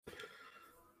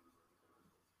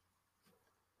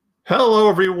Hello,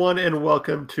 everyone, and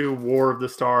welcome to War of the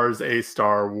Stars, a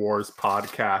Star Wars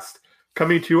podcast.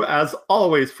 Coming to you, as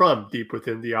always, from deep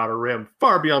within the Outer Rim,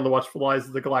 far beyond the watchful eyes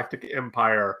of the Galactic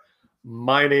Empire.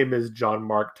 My name is John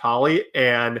Mark Tolley,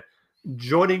 and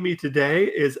joining me today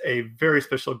is a very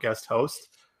special guest host.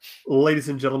 Ladies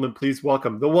and gentlemen, please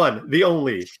welcome the one, the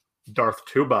only, Darth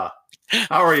Tuba.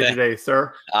 How are you today,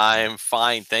 sir? I'm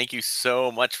fine. Thank you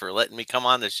so much for letting me come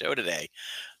on the show today.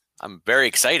 I'm very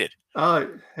excited.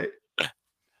 Hey,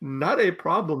 not a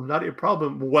problem.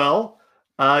 Well,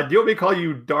 do you want me to call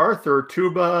you Darth or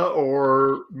Tuba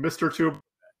or Mr. Tuba?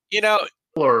 You know,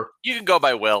 or you can go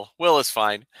by Will. Will is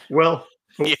fine. Will?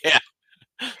 Yeah.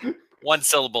 One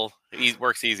syllable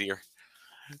works easier.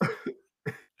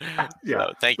 Yeah.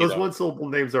 So, thank you. Those one syllable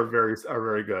names are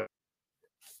very good.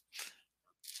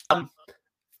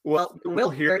 Well,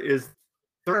 Will here is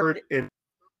third in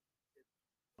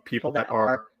people that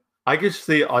are, I guess,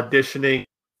 say, auditioning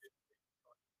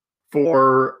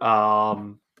for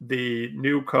the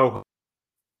new co-host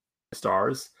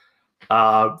stars.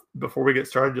 Before we get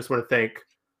started, just want to thank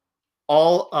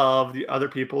all of the other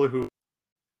people who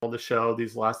on the show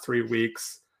these last 3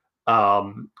 weeks.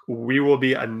 We will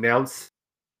be announcing,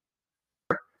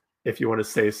 if you want to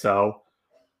say so,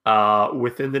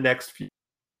 within the next few.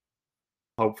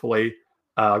 Hopefully,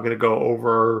 I'm going to go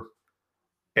over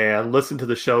and listen to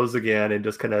the shows again and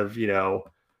just kind of,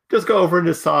 just go over and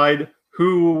decide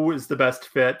who is the best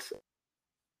fit.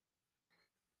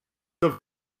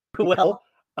 Well,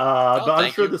 but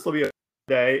I'm sure this will be a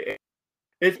day.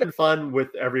 It's been fun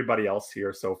with everybody else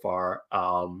here so far.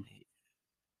 Yeah,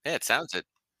 it sounds it.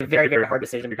 A very, very hard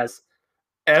decision because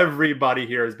everybody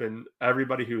who's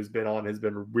been on has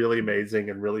been really amazing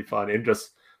and really fun, and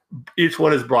just each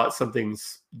one has brought something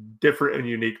different and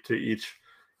unique to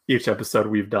each episode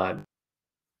we've done.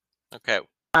 Okay.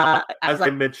 As I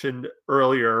mentioned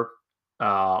earlier,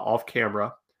 off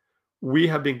camera, we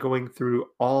have been going through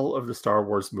all of the Star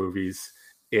Wars movies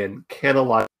in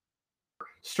canon,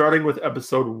 starting with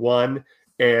episode 1,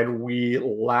 and we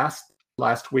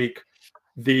last week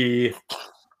the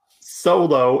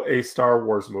Solo, a Star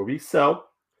Wars movie. So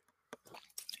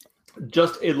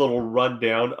just a little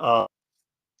rundown of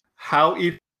how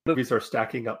each movies are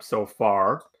stacking up so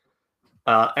far.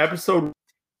 Episode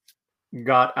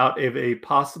got out of a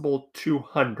possible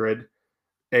 200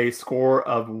 a score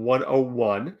of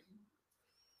 101.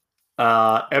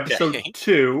 Episode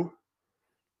 2,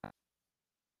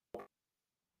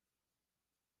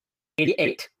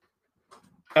 88.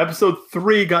 Episode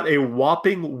 3 got a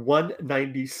whopping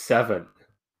 197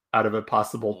 out of a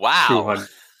possible 200.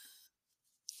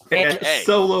 And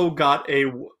Solo got a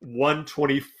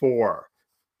 124.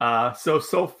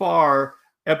 So far,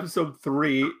 episode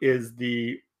 3 is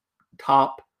the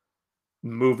top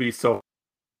movie so far.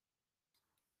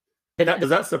 Does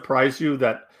that surprise you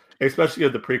that, especially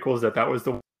of the prequels, that was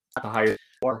the highest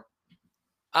score?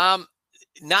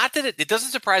 Not that it doesn't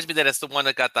surprise me that it's the one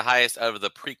that got the highest out of the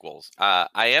prequels.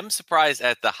 I am surprised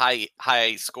at the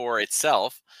high score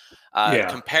itself,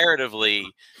 comparatively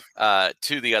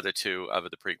to the other two of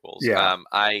the prequels. Yeah.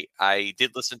 I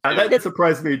did listen to that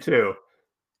surprised me too.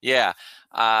 Yeah.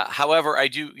 However, I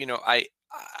do, I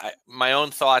my own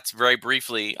thoughts very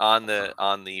briefly on the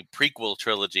prequel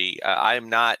trilogy. I am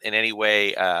not in any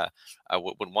way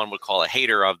what one would call a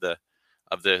hater of the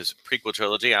prequel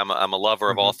trilogy. I'm a lover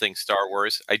of all things Star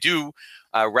Wars. I do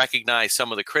recognize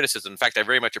some of the criticism. In fact, I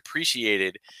very much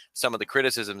appreciated some of the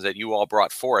criticisms that you all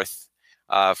brought forth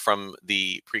from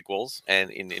the prequels, and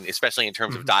especially in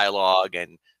terms of dialogue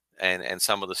and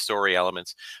some of the story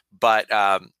elements. But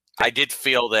I did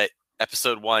feel that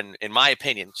episode 1, in my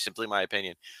opinion, simply my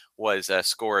opinion, was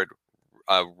scored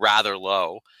rather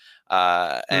low,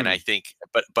 and I think,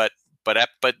 but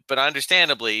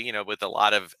understandably, with a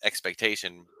lot of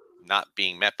expectation not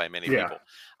being met by many people.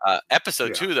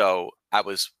 Episode 2, though, I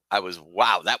was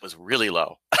wow, that was really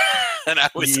low, and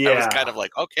I was kind of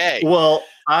like, okay. Well,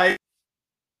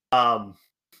 I'll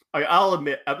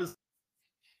admit, I was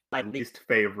my least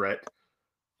favorite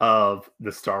of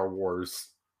the Star Wars,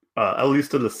 at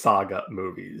least of the saga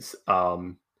movies.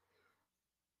 I'd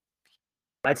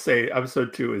say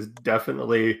episode 2 is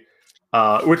definitely,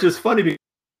 which is funny because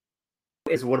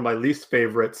is one of my least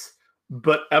favorites,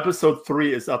 but episode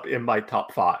 3 is up in my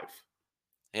top 5.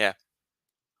 Yeah.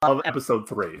 Of episode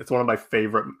 3. It's one of my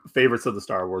favorites of the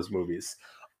Star Wars movies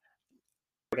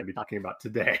we're going to be talking about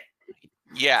today.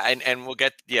 Yeah, and we'll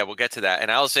get to that. And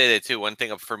I'll say that too. One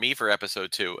thing for me for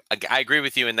episode 2, I agree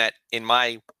with you in that in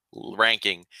my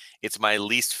ranking, it's my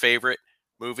least favorite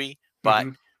movie, but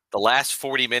the last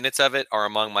 40 minutes of it are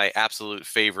among my absolute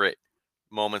favorite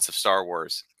moments of Star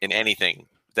Wars in anything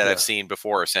that I've seen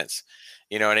before or since.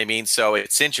 You know what I mean? So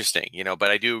it's interesting,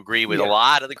 but I do agree with a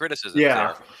lot of the criticisms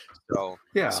there.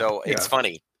 So it's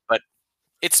funny, but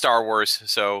it's Star Wars,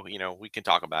 so we can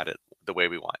talk about it the way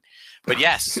we want. But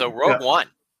yes, so Rogue One.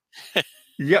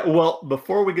 Yeah, well,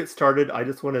 before we get started, I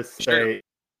just want to say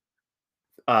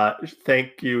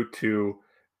thank you to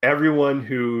everyone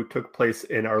who took place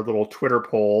in our little Twitter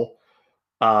poll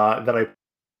that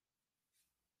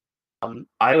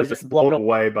I was just blown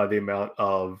away by the amount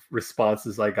of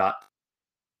responses I got.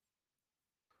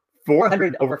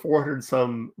 Over 400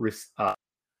 some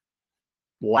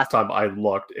last time I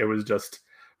looked. It was just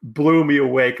blew me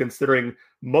away, considering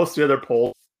most of the other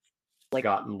polls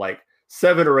gotten like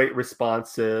 7 or 8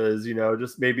 responses,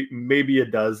 just maybe a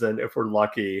dozen if we're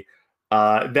lucky.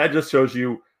 That just shows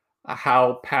you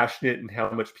how passionate and how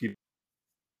much people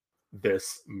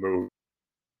this movie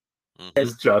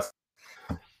is just.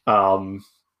 So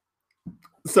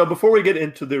before we get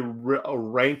into the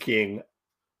ranking,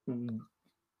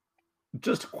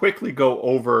 just quickly go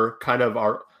over kind of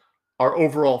our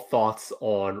overall thoughts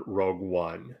on Rogue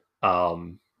One.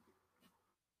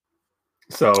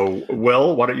 So,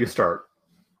 Will, why don't you start?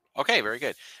 Okay, very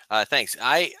good. Thanks.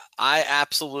 I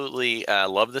absolutely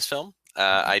love this film.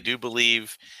 I do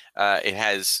believe it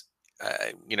has,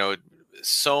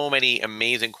 so many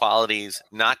amazing qualities,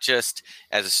 not just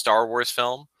as a Star Wars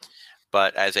film,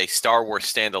 but as a Star Wars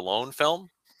standalone film.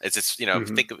 It's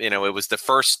think of, it was the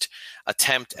first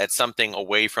attempt at something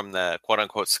away from the quote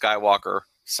unquote Skywalker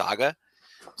saga.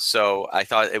 So I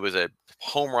thought it was a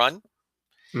home run.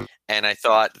 And I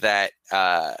thought that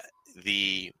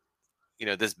this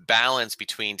balance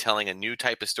between telling a new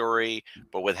type of story,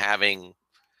 but with having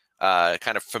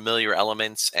kind of familiar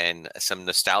elements and some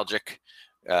nostalgic,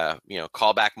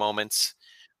 callback moments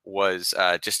was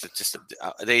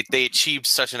they achieved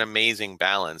such an amazing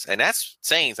balance, and that's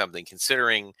saying something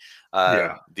considering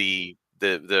the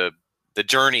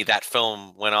journey that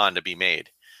film went on to be made.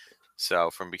 So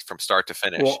from start to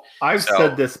finish. Well, I've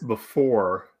said this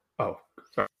before. Oh,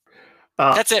 sorry.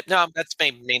 That's it. No, that's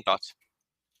main thoughts.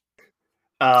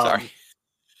 Sorry.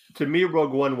 To me,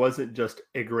 Rogue One wasn't just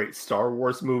a great Star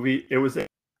Wars movie. It was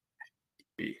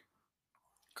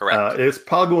correct. It's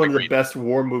probably one of the best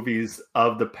war movies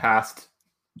of the past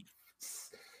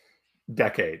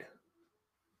decade.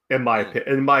 In my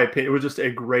opinion, it was just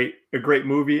a great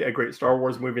movie, a great Star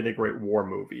Wars movie, and a great war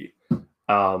movie.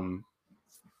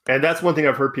 And that's one thing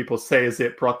I've heard people say is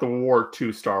it brought the war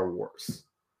to Star Wars.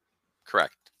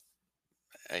 Correct.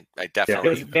 I definitely.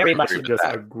 It was very much just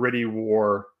a gritty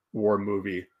war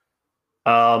movie.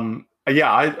 I'm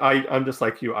just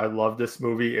like you. I love this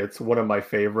movie. It's one of my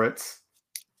favorites.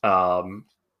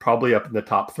 Probably up in the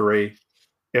top 3,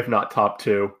 if not top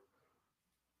 2.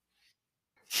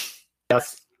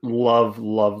 Yes, love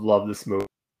this movie.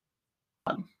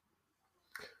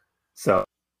 So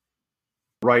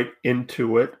right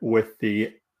into it with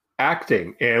the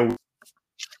acting and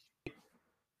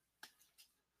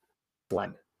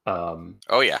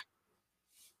oh yeah.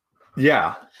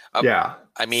 Yeah.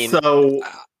 I mean, so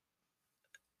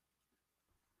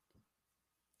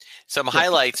some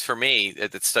highlights for me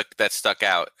that stuck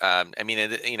out. And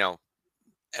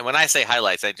when I say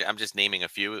highlights, I'm just naming a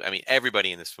few. I mean,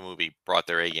 everybody in this movie brought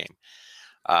their A game.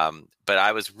 But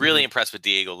I was really impressed with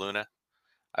Diego Luna.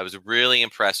 I was really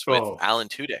impressed with Alan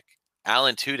Tudyk.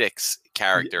 Alan Tudyk's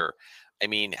character. I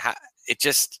mean, it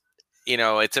just,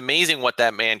 it's amazing what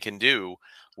that man can do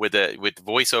with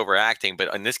voiceover acting.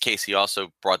 But in this case, he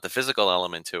also brought the physical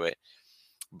element to it.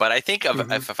 But I think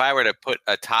if I were to put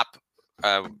a top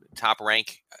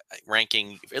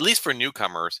ranking, at least for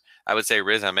newcomers, I would say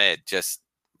Riz Ahmed. Just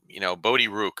Bodhi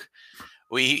Rook.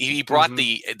 He brought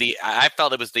I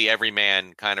felt it was the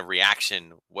everyman kind of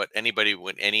reaction. What any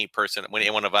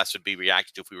one of us would be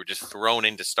reacting to if we were just thrown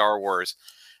into Star Wars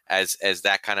as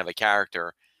that kind of a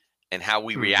character, and how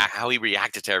he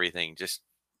reacted to everything. Just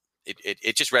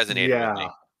it just resonated with me.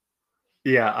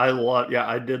 Yeah,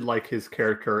 I did like his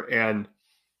character and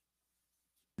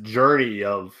journey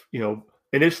of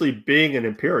initially being an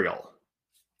Imperial.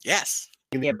 Yes,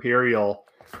 the Imperial,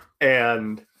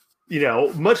 and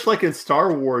much like in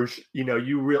Star Wars,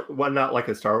 not like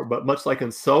in Star Wars, but much like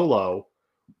in Solo,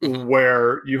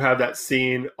 where you have that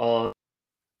scene on,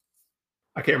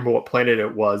 I can't remember what planet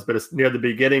it was, but it's near the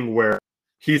beginning where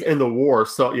he's in the war.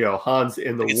 So Han's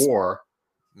in the war.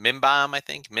 Mimban, I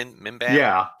think. Mimban.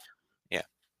 Yeah.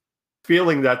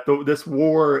 Feeling that this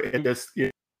war and this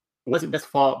wasn't just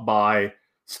fought by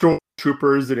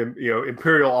stormtroopers and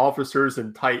Imperial officers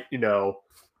in tight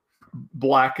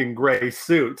black and gray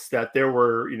suits, that there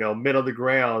were men on the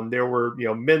ground, there were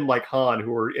men like Han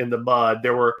who were in the mud,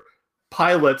 there were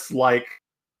pilots like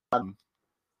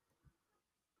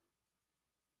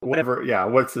whatever. Yeah,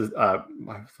 what's his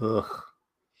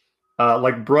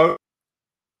like bro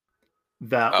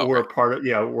that were right. part of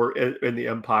were in the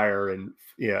Empire and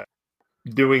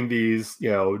doing these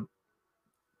all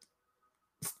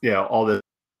this.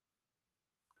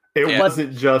 It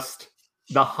wasn't just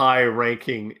the high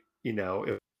ranking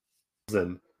it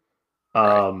wasn't.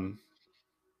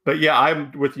 But yeah,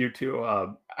 I'm with you too.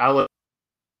 Alan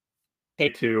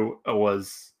K2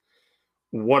 was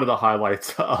one of the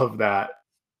highlights of that.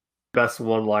 Best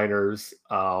one-liners.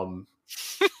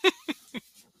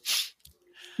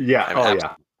 Yeah. I mean, oh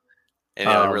yeah.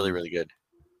 And really, really good.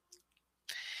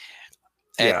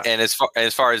 And as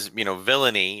far as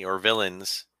villainy or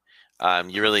villains,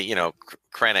 you really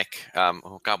Krennic.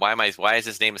 Oh God, why is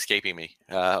his name escaping me?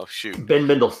 Oh shoot. Ben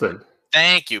Mendelsohn.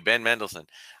 Thank you, Ben Mendelsohn.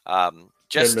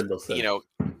 Just Ben Mendelsohn.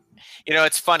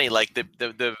 It's funny. Like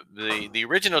the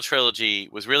original trilogy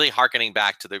was really harkening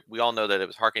back to we all know that it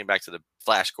was harkening back to the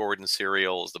Flash Gordon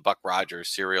serials, the Buck Rogers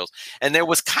serials, and there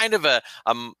was kind of a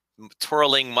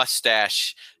twirling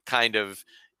mustache kind of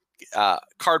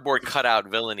cardboard cutout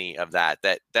villainy of that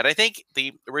I think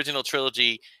the original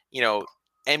trilogy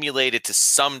emulated to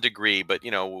some degree, but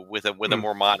with a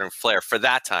more modern flair for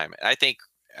that time. And I think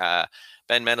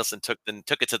Ben Mendelsohn took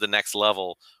it to the next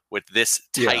level with this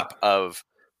type of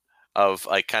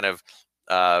like kind of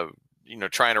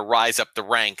trying to rise up the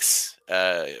ranks,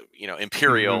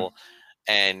 imperial,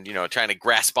 and trying to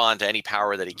grasp on to any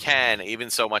power that he can, even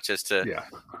so much as to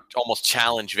almost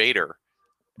challenge Vader,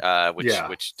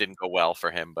 which didn't go well for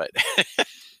him, but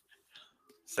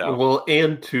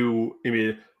and to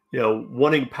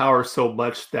wanting power so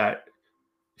much that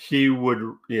he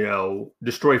would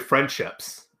destroy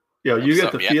friendships. You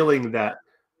get the feeling that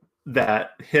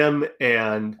him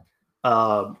and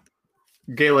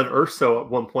Galen Erso at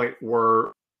one point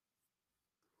were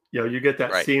you get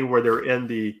that scene where they're in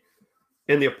the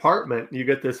apartment. You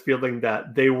get this feeling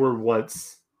that they were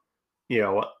once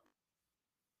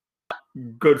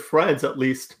good friends, at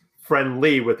least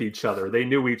friendly with each other. They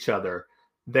knew each other.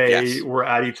 They were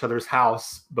at each other's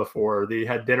house before. They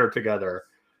had dinner together.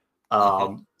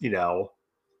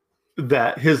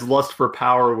 That his lust for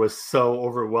power was so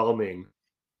overwhelming,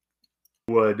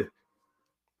 would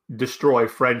destroy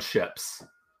friendships.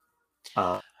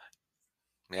 Get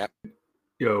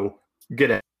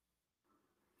it.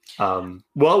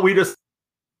 Well, we just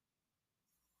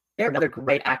another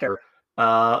great actor.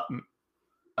 Galen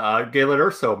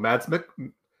Erso, Mads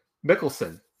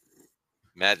Mikkelsen.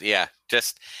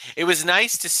 Just it was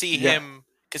nice to see him,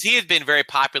 because he had been very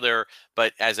popular,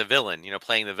 but as a villain,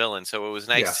 playing the villain. So it was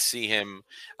nice to see him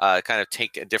kind of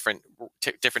take a different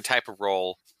type of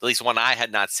role, at least one I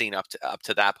had not seen up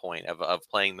to that point of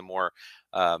playing the more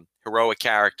heroic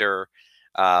character,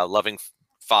 loving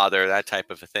father, that type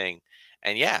of a thing.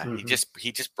 And he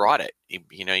just brought it. He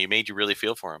made you really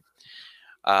feel for him.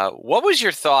 What was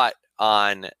your thought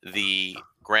on the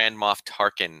Grand Moff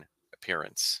Tarkin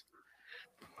appearance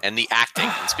and the acting?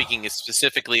 And speaking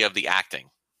specifically of the acting,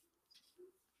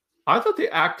 I thought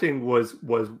the acting was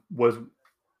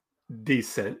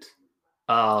decent.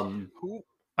 Who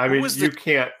was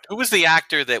the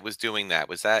actor that was doing that?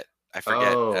 Was that, I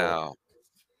forget?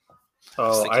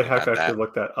 I'd have to actually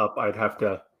look that up. I'd have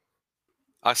to.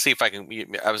 I'll see if I can.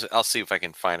 I'll see if I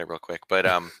can find it real quick. But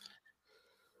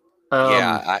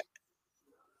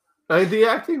the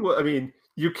acting. I mean,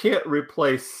 you can't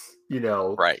replace.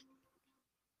 Right.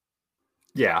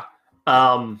 Yeah.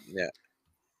 And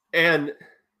it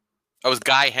was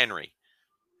Guy Henry.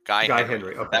 Guy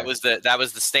Henry. Okay. That was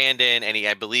the stand-in, and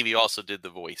I believe he also did the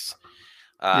voice.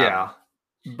 But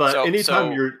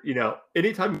anytime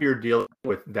you're dealing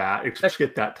with that, especially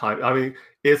at that time, I mean,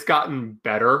 it's gotten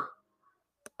better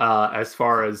as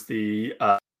far as the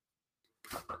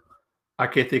I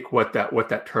can't think what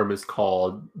that term is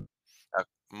called.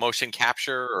 Motion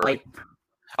capture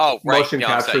or motion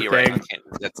capture thing. Right.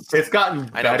 It's gotten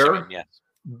better,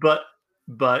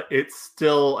 but it's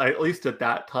still, at least at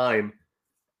that time,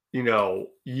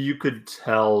 you could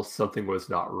tell something was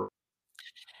not right.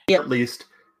 At least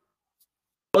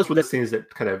those were the scenes that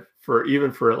kind of, for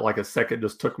like a second,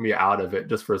 just took me out of it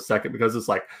just for a second, because it's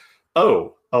like,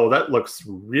 that looks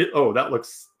real. That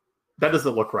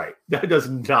doesn't look right. That does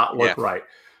not look right.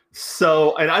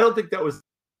 So, and I don't think that was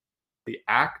the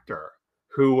actor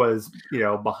who was,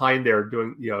 behind there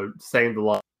doing, saying the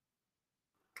line,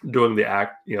 doing the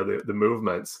act, the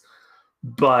movements,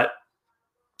 but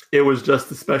it was just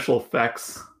the special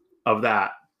effects of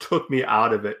that took me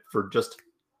out of it for just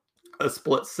a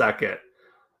split second.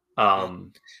 I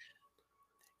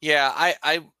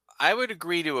I would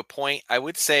agree to a point. I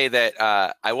would say that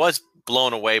I was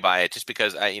blown away by it just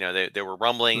because there were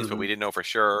rumblings, but we didn't know for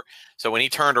sure. So when he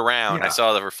turned around, I Yeah.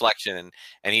 saw the reflection,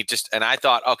 and I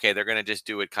thought, okay, they're going to just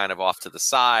do it kind of off to the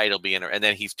side. It'll be and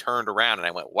then he's turned around, and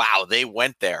I went, wow, they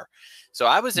went there. So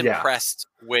I was impressed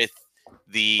with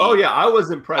the. Oh yeah, I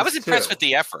was impressed. I was impressed too. with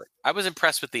the effort. I was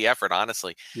impressed with the effort,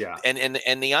 honestly. Yeah.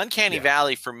 And the Uncanny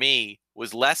Valley for me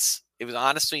was less. It was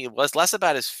honestly, it was less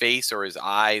about his face or his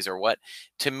eyes or what.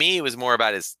 To me, it was more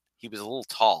about he was a little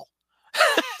tall.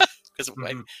 Because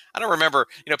I don't remember,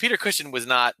 Peter Cushing was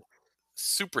not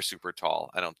super, super tall,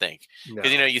 I don't think.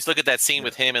 Because, you look at that scene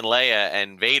with him and Leia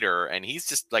and Vader, and he's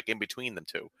just like in between them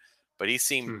two. But he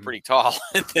seemed pretty tall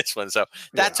in this one. So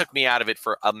that took me out of it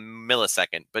for a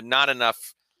millisecond, but not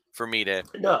enough for me to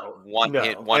want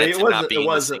it to not be in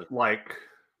the scene. It wasn't like,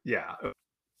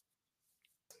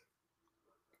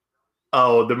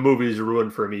 oh, the movie's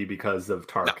ruined for me because of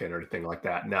Tarkin or anything like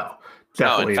that. No,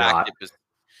 definitely not.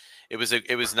 It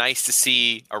was nice to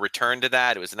see a return to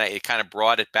that. It was nice. It kind of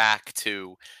brought it back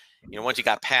to, once you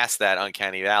got past that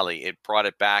Uncanny Valley, it brought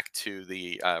it back to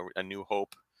the A New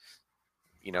Hope.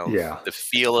 The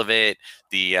feel of it,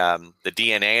 the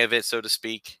DNA of it, so to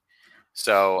speak.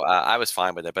 So I was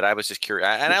fine with it, but I was just curious,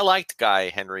 and I liked Guy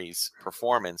Henry's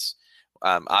performance.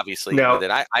 Obviously, with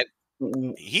it,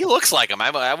 he looks like him.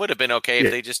 I would have been okay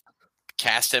if they just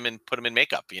cast him and put him in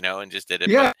makeup, and just did it.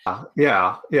 Yeah.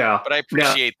 But I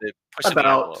appreciate the pushing the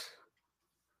envelope.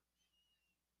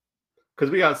 Because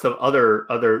we got some other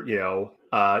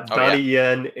Donnie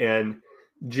Yen and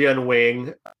Jian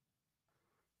Wing,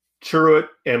 Chirrut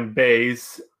and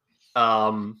Baze.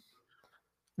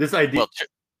 This idea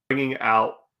bringing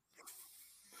out.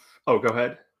 Oh, go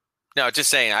ahead. No, just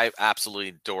saying, I absolutely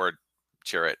adored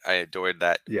Chirrut. I adored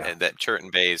that. And that Chirrut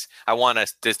and Baze. I want a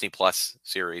Disney Plus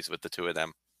series with the two of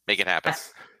them. Make it happen.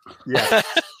 Yes.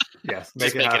 Yes.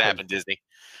 Make it happen, Disney.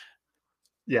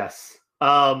 Yes.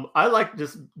 I like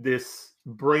just this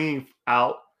bringing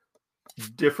out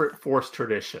different Force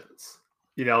traditions.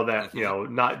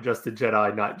 Not just the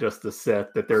Jedi, not just the Sith,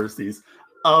 that there's these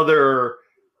other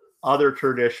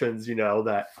traditions,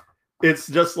 that it's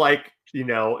just like,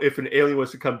 if an alien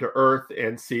was to come to Earth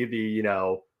and see the,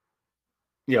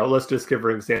 let's just give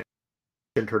an example,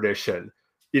 tradition.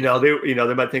 They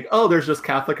might think, oh, there's just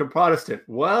Catholic and Protestant.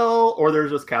 Well, or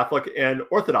there's just Catholic and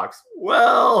Orthodox.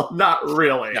 Well, not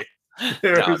really.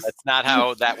 No, that's not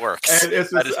how that works. And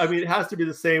it's just, it has to be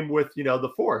the same with,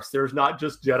 the Force. There's not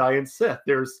just Jedi and Sith.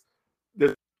 There's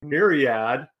this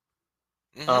myriad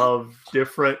of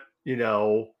different,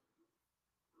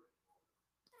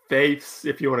 faiths,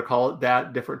 if you want to call it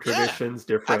that, different traditions,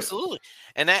 different. Absolutely.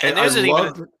 And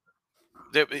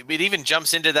it even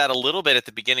jumps into that a little bit at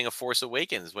the beginning of Force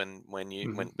Awakens when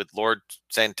with Lord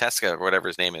Santeska or whatever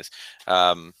his name is,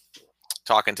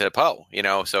 talking to Poe,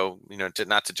 so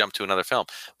not to jump to another film,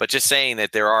 but just saying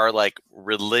that there are like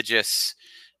religious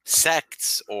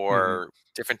sects or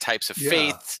different types of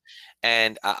faiths,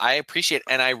 and I appreciate,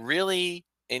 and I really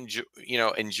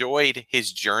enjoyed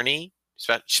his journey,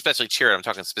 especially Chirrut. I'm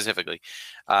talking specifically,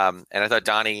 and I thought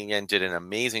Donnie Yen did an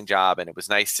amazing job, and it was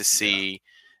nice to see.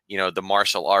 The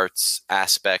martial arts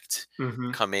aspect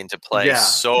come into play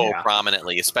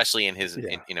prominently, especially in his,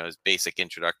 his basic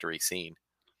introductory scene.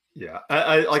 Yeah,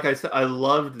 like I said, I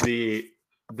loved the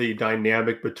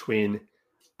dynamic between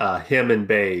him and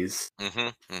Baze,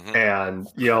 and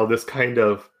this kind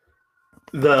of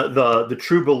the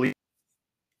true belief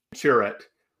in Chirrut,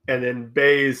 and then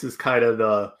Baze is kind of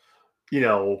the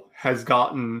has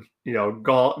gotten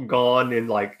gone and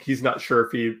like he's not sure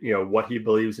if he what he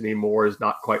believes anymore, is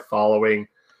not quite following,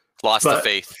 lost the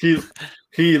faith.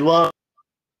 He loves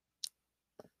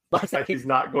that he's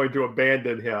not going to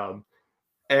abandon him,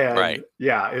 and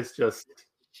it's just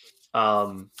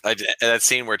that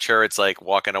scene where Chirrut's like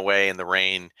walking away in the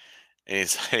rain, and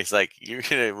he's like, you're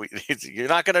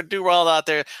not gonna do well out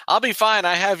there. I'll be fine.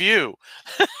 I have you.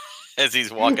 As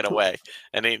he's walking away,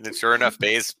 and sure enough,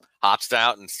 Baze hops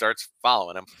out and starts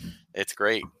following him. It's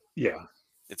great. Yeah,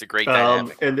 it's a great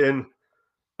dynamic. And then,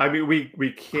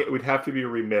 we'd have to be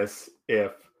remiss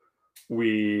if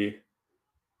we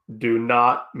do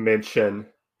not mention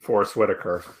Forrest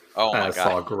Whitaker as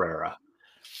Saw Gerrera.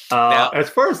 As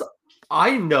far as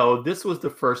I know, this was the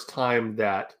first time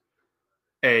that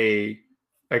a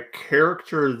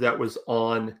character that was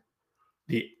on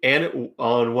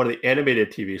one of the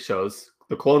animated TV shows,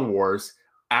 The Clone Wars,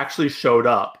 actually showed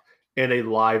up in a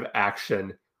live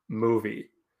action movie.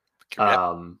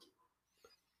 What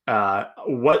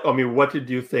did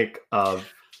you think of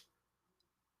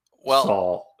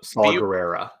Saw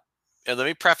Gerrera? And let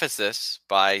me preface this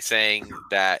by saying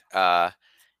that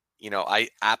I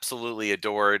absolutely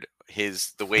adored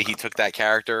the way he took that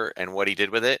character and what he did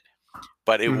with it.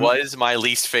 But it was my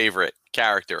least favorite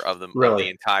character of the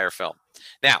entire film.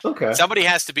 Now, somebody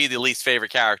has to be the least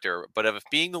favorite character, but if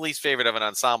being the least favorite of an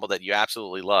ensemble that you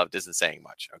absolutely loved isn't saying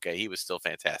much. Okay, he was still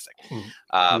fantastic.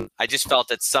 I just felt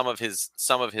that some of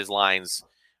his lines,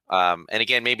 and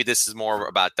again, maybe this is more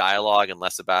about dialogue and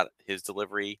less about his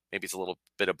delivery. Maybe it's a little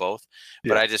bit of both.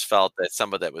 But I just felt that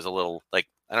some of that was a little like,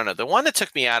 I don't know. The one that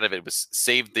took me out of it was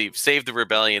save the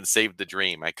rebellion, save the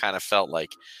dream. I kind of felt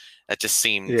like that just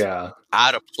seemed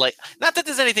out of place. Not that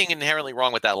there's anything inherently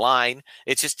wrong with that line.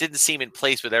 It just didn't seem in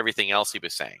place with everything else he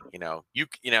was saying. He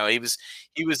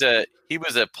was a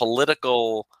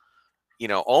political,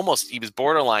 almost he was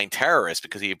borderline terrorist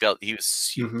because he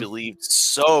believed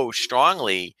so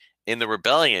strongly in the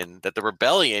rebellion that the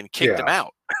rebellion kicked him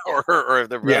out, or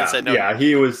the rebellion said, "No,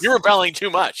 you're rebelling too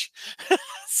much."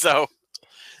 So,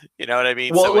 you know what I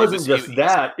mean? Well, so it wasn't just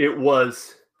that. It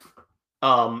was.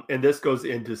 And this goes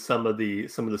into some of the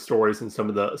stories and some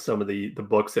of the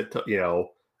books that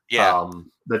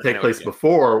that take place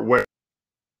before, where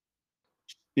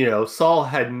Saul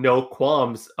had no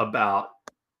qualms about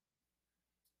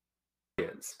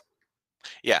kids.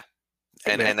 Yeah,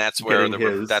 and that's where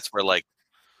that's where like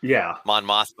Mon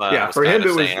Mothma. For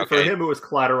him it was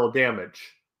collateral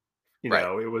damage.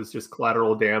 It was just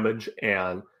collateral damage,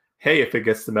 and hey, if it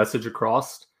gets the message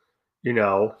across,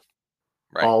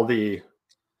 all the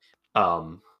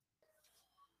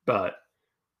but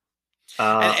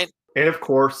and of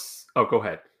course, go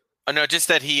ahead. Oh no, just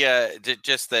that he's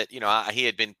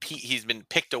been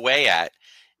picked away at,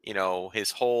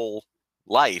 his whole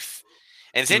life.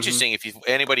 And it's interesting if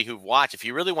anybody who watch, if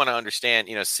you really want to understand,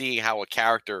 see how a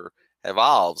character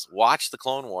evolves, watch the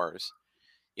Clone Wars.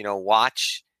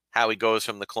 Watch how he goes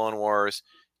from the Clone Wars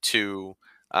to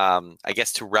I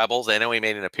guess to Rebels. I know he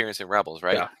made an appearance in Rebels,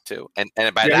 right? Yeah. Too. And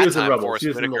by that time, Forrest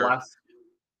Whitaker, in the last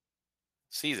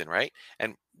season, right?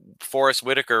 And Forrest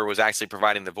Whitaker was actually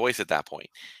providing the voice at that point.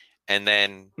 And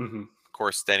then, of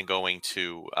course, then going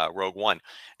to Rogue One.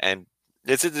 And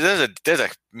there's a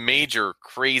major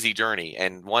crazy journey,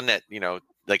 and one that,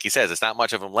 like he says, it's not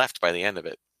much of him left by the end of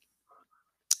it.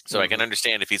 So I can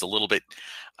understand if he's a little bit,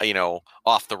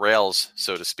 off the rails,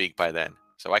 so to speak, by then.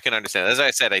 So I can understand. As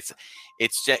I said,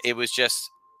 it was just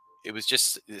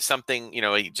something,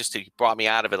 he brought me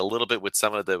out of it a little bit with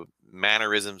some of the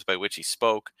mannerisms by which he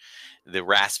spoke, the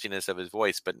raspiness of his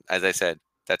voice. But as I said,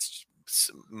 that's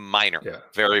minor,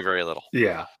 very, very little.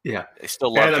 Yeah. I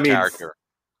still love the character.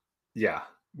 Yeah,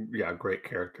 great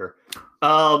character.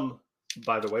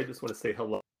 By the way, just want to say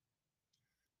hello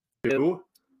to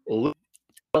Luke.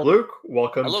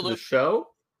 Welcome to the show,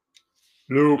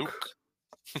 Luke.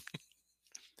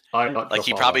 Like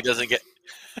he probably doesn't get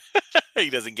he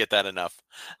doesn't get that enough.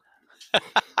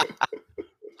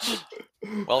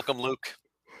 Welcome, Luke.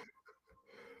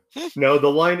 No,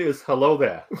 the line is hello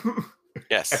there.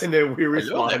 Yes. And then we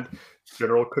respond,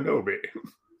 General Kenobi.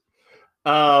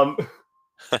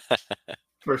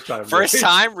 First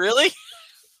time, really?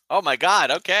 Oh my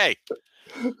God. Okay.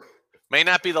 May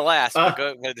not be the last, but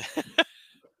go ahead.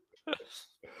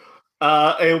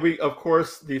 And we, of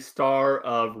course, the star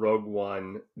of Rogue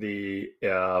One, the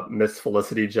Miss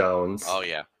Felicity Jones. Oh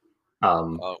yeah.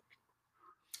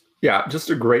 Yeah, just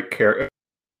a great character.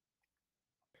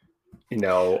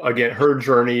 Again, her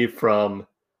journey from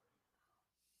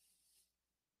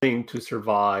to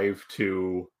survive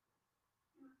to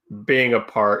being a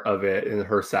part of it and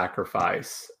her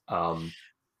sacrifice.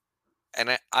 And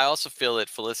I also feel that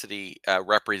Felicity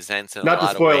represents in not a lot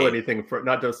to spoil of ways. anything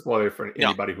not to spoil it for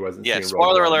anybody who hasn't seen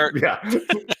spoiler alert. Yeah.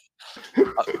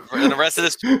 In the rest of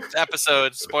this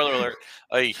episode, spoiler alert.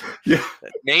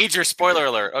 Major spoiler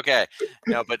alert. Okay.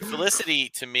 No, but Felicity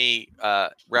to me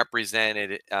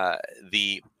represented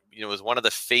was one of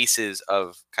the faces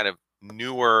of kind of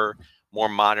newer, more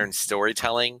modern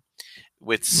storytelling.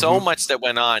 With so much that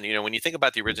went on, when you think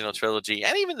about the original trilogy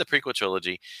and even the prequel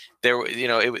trilogy, there,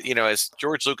 as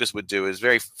George Lucas would do, is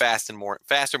very faster, more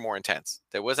intense.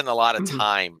 There wasn't a lot of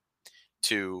time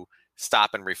to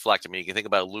stop and reflect. I mean, you can think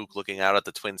about Luke looking out at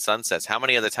the twin sunsets. How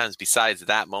many other times besides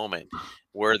that moment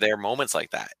were there moments like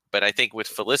that? But I think with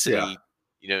Felicity,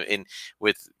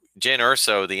 with Jyn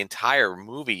Erso, the entire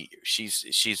movie,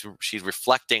 she's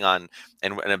reflecting on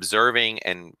and observing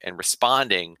and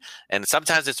responding, and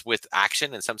sometimes it's with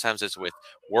action, and sometimes it's with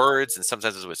words, and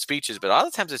sometimes it's with speeches, but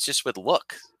other times it's just with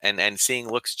look and seeing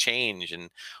looks change and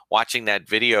watching that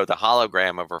video, the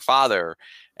hologram of her father,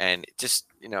 and just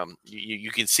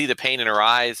you can see the pain in her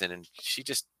eyes, and she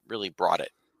just really brought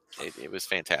it. It was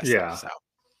fantastic.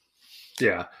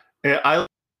 Yeah, and I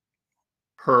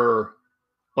her,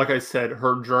 like I said,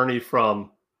 her journey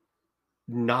from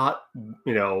not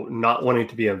wanting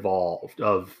to be involved,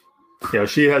 of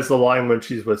she has the line when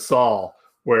she's with Saul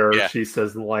where Yeah. she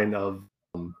says the line of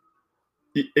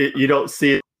you don't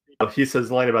see it. He says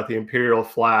the line about the imperial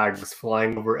flags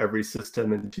flying over every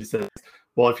system, and she says,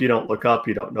 well, if you don't look up,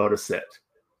 you don't notice it.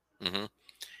 Mm-hmm.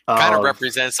 Kind of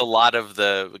represents a lot of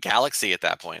the galaxy at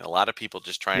that point. A lot of people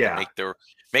just trying to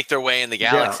make their way in the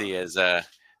galaxy, as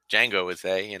Django would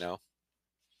say,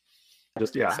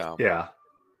 Just So.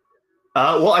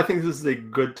 Well, I think this is a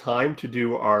good time to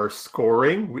do our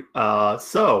scoring.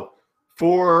 So,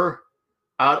 for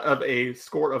out of a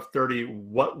score of 30,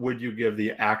 what would you give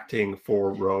the acting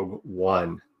for Rogue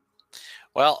One?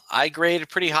 Well, I graded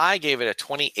pretty high, gave it a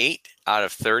 28 out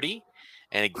of 30.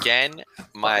 And again,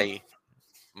 my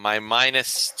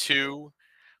 -2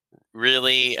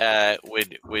 really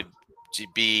would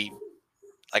be,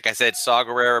 like I said, Saw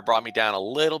Gerrera brought me down a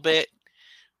little bit,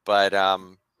 but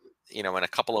in a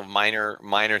couple of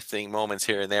minor thing moments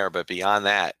here and there, but beyond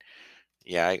that,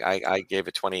 yeah, I gave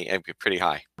it 20, pretty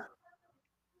high.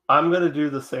 I'm going to do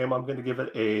the same. I'm going to give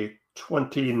it a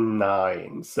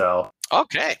 29. So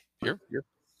okay, you're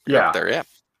up there,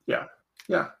 yeah.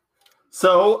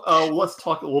 So let's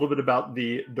talk a little bit about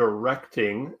the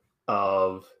directing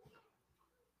of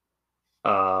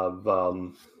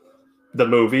the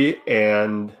movie,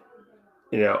 and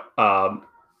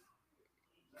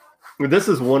this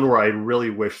is one where I really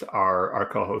wish our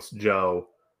co-host Joe.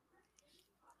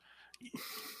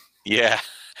 Yeah,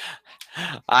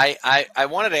 I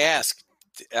wanted to ask.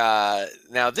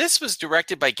 Now, this was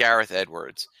directed by Gareth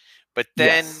Edwards, but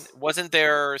then wasn't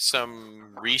there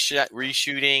some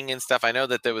reshooting and stuff? I know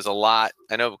that there was a lot.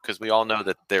 I know because we all know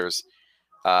that there's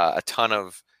a ton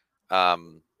of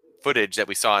footage that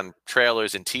we saw in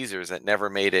trailers and teasers that never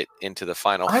made it into the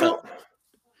final film.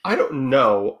 I don't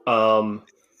know.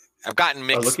 I've gotten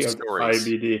mixed stories.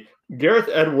 IMDb. Gareth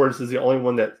Edwards is the only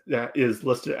one that is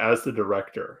listed as the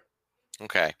director.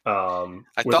 Okay. I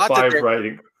with thought 5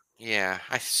 writing. Yeah,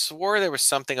 I swore there was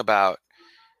something about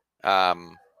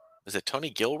was it Tony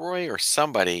Gilroy or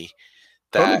somebody?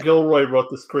 Tony Gilroy wrote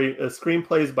the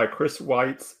screenplays by Chris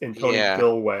Weitz and Tony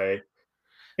Gilroy,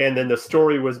 and then the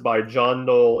story was by John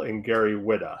Knoll and Gary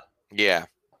Whitta. Yeah.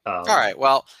 All right.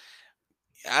 Well,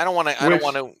 I don't want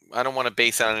to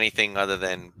base it on anything other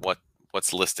than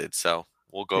what's listed. So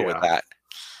we'll go with that.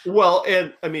 Well,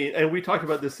 and I mean, and we talked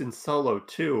about this in Solo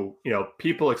too.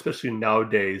 People, especially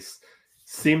nowadays,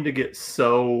 seem to get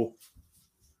so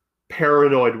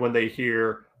paranoid when they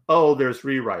hear, "Oh, there's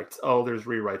rewrites. Oh, there's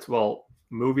rewrites." Well,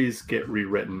 movies get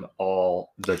rewritten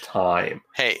all the time.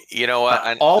 Hey, you know what?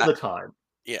 The time.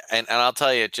 Yeah, and I'll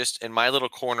tell you, just in my little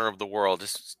corner of the world,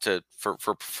 just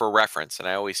for reference, and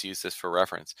I always use this for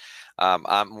reference.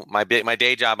 My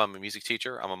day job, I'm a music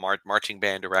teacher. I'm a marching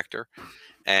band director,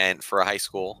 and for a high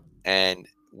school, and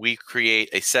we create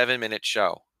a 7-minute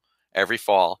show every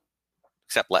fall.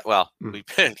 Except,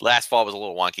 last fall was a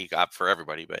little wonky for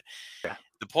everybody, but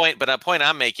the point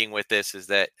I'm making with this is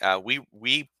that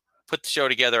we put the show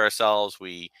together ourselves.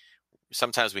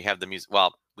 Sometimes we have the music.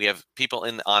 Well, we have people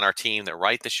on our team that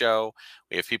write the show.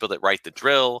 We have people that write the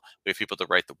drill. We have people that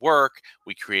write the work.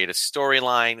 We create a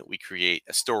storyline. We create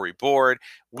a storyboard.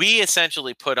 We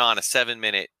essentially put on a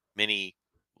 7-minute mini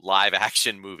live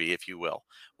action movie, if you will,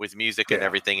 with music and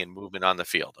everything and movement on the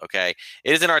field. Okay.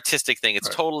 It is an artistic thing. It's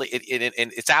totally,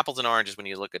 it's apples and oranges when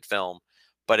you look at film,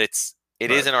 but it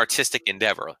is an artistic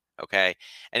endeavor. Okay.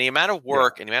 And the amount of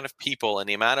work and the amount of people and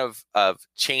the amount of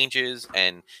changes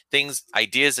and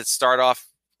ideas that start off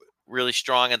really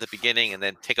strong at the beginning and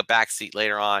then take a backseat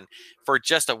later on for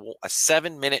just a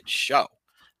 7-minute show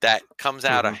that comes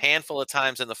out a handful of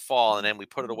times in the fall and then we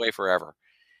put it away forever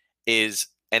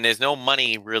and there's no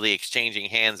money really exchanging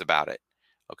hands about it.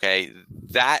 Okay.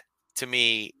 That to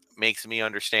me makes me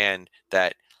understand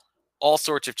that all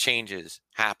sorts of changes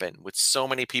happen with so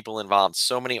many people involved,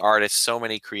 so many artists, so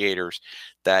many creators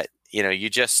that, you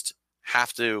just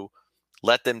have to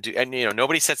let them do. And,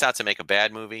 nobody sets out to make a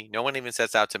bad movie. No one even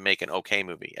sets out to make an okay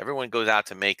movie. Everyone goes out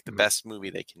to make the best movie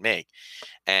they can make.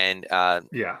 And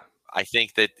I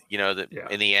think that,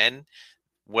 in the end,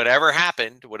 whatever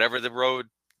happened, whatever the road,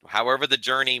 however the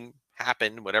journey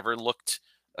happened, whatever looked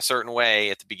a certain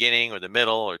way at the beginning or the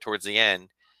middle or towards the end,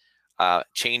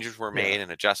 changes were made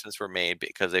and adjustments were made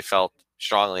because they felt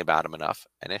strongly about them enough,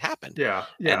 and it happened. Yeah.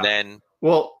 And then,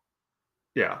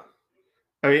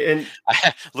 I mean, and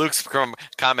Luke's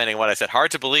commenting what I said.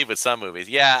 Hard to believe with some movies.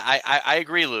 Yeah, I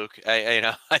agree, Luke.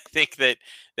 I think that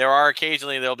there are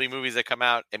occasionally there'll be movies that come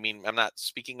out. I mean, I'm not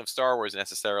speaking of Star Wars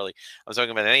necessarily. I'm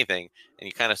talking about anything, and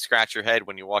you kind of scratch your head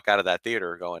when you walk out of that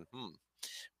theater going,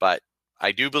 But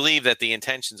I do believe that the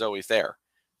intention's always there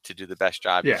to do the best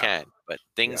job you yeah, can. But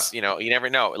things, yeah. you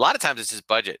never know. A lot of times it's just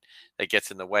budget that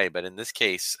gets in the way. But in this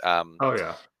case, Oh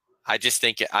yeah. I just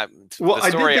think Well, the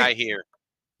I did story think, I hear.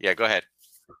 Yeah, go ahead.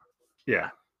 yeah.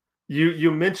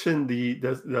 You mentioned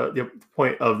the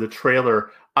point of the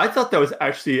trailer. I thought that was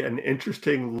actually an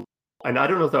interesting, and I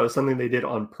don't know if that was something they did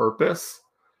on purpose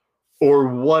or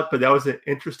what, but that was an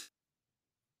interesting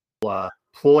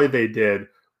ploy they did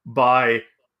by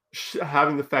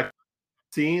having the fact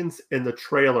scenes in the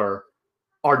trailer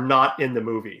are not in the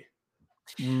movie.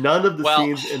 None of the Well,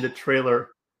 scenes in the trailer,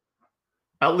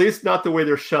 at least not the way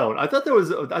they're shown. I thought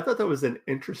that was an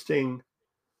interesting,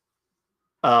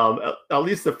 at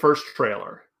least the first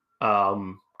trailer,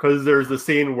 because there's the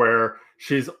scene where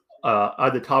she's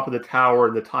at the top of the tower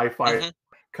and the TIE fighter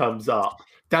comes up.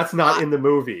 That's not in the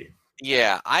movie.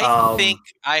 Yeah, I think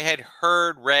I had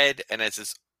read, and it's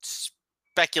this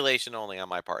speculation only on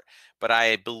my part, but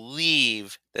I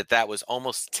believe that was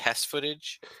almost test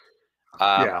footage.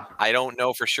 Yeah. I don't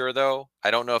know for sure though.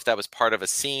 I don't know if that was part of a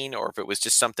scene or if it was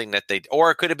just something that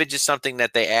or it could have been just something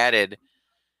that they added.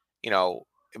 I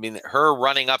mean, her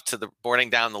running up to the boarding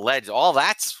down the ledge, all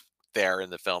that's there in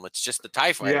the film. It's just the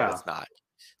TIE fighter that's not.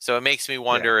 So it makes me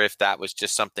wonder if that was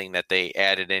just something that they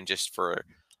added in just for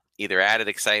either added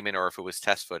excitement or if it was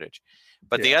test footage.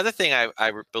 But the other thing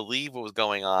I believe what was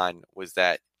going on was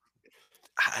that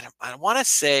I want to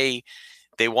say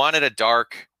they wanted a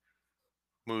dark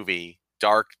movie,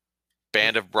 dark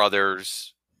Band of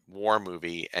Brothers war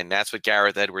movie, and that's what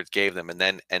Gareth Edwards gave them. And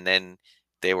then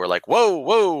they were like,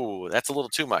 whoa, that's a little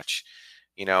too much,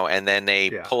 and then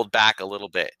they pulled back a little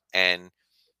bit.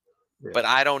 But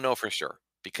I don't know for sure,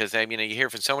 because I mean, you hear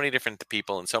from so many different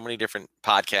people and so many different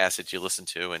podcasts that you listen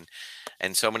to and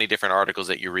so many different articles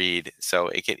that you read. So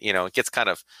it gets kind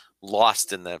of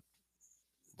lost in the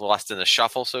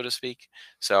shuffle, so to speak.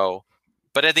 So,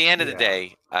 but at the end of the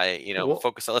day,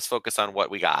 let's focus on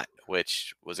what we got,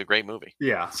 which was a great movie.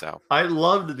 Yeah. So I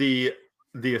loved the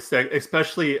aesthetic,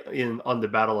 especially on the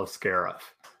Battle of Scarif.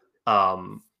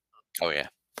 Oh yeah.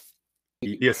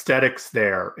 The aesthetics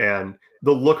there and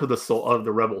the look of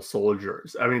the rebel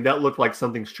soldiers. I mean, that looked like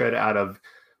something straight out of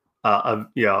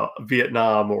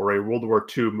Vietnam or a World War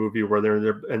II movie where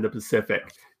they're in the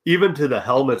Pacific. Even to the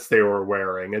helmets they were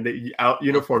wearing and the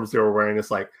uniforms they were wearing,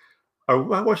 it's like,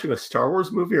 am I watching a Star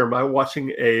Wars movie or am I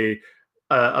watching a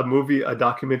movie, a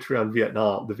documentary on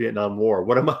Vietnam, the Vietnam War?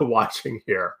 What am I watching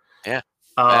here? Yeah,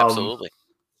 absolutely.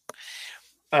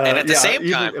 And at the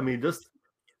same time, I mean, just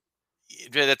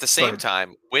at the same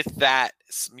time, with that,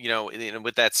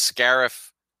 with that Scarif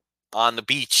on the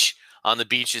beach's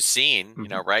scene,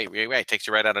 right, takes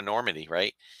you right out of Normandy,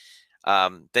 right?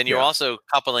 Then you're also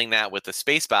coupling that with the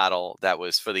space battle that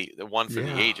was for the one for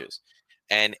the ages,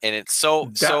 and it's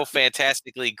so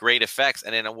fantastically great effects.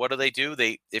 And then what do?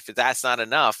 If that's not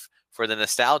enough for the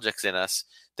nostalgics in us,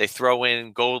 they throw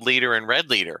in Gold Leader and Red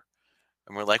Leader,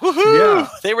 and we're like, woohoo!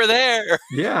 They were there.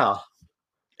 Yeah,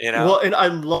 Well, and I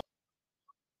love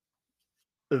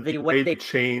the way they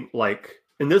change,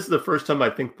 and this is the first time I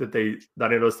think that I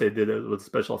noticed they did it with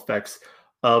special effects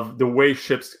of the way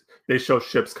they show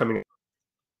ships coming.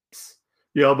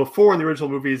 Before in the original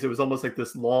movies, it was almost like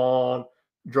this long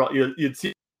draw. You'd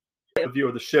see a view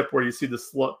of the ship where you see the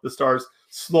stars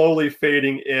slowly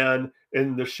fading in,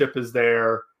 and the ship is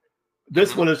there.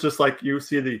 This one is just like you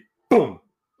see the boom,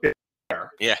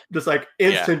 there, just like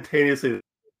instantaneously.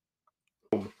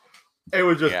 Boom. It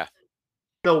was just.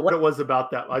 Know what it was about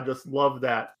that. I just love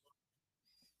that.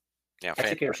 Yeah,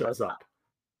 Executor shows up.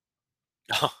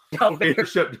 Vader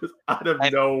ship just out of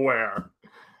nowhere.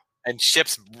 And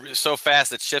ships so fast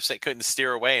that ships that couldn't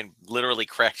steer away and literally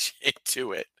crash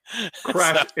into it.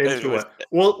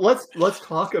 Well, let's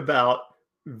talk about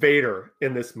Vader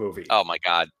in this movie. Oh my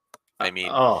God. I mean,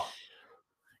 I'm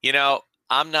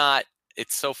not.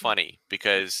 It's so funny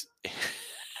because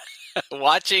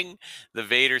watching the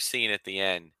Vader scene at the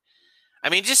end. I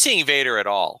mean, just seeing Vader at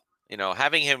all,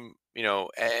 having him,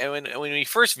 when we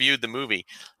first viewed the movie,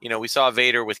 we saw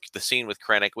Vader with the scene with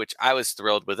Krennic, which I was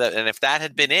thrilled with it. And if that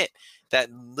had been it, that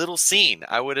little scene,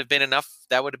 that would have been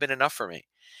enough for me,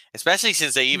 especially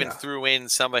since they even threw in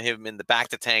some of him in the back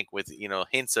to tank with,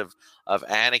 hints of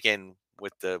Anakin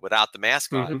without the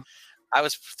mask on. I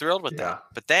was thrilled with that.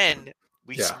 But then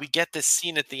we get this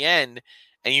scene at the end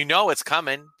and it's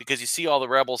coming because you see all the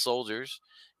rebel soldiers,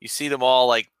 you see them all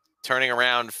like turning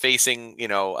around facing,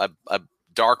 a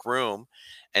dark room,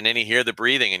 and then you hear the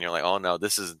breathing and you're like, oh no,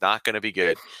 this is not going to be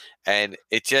good. And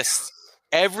it just,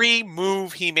 every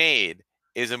move he made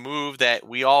is a move that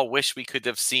we all wish we could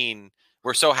have seen.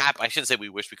 We're so happy. I shouldn't say we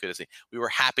wish we could have seen. We were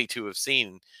happy to have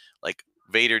seen, like,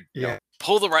 Vader,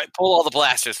 pull all the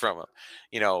blasters from him,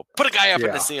 put a guy up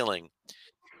in the ceiling,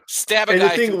 stab a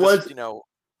guy through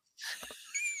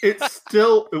it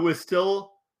was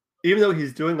still, even though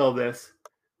he's doing all this,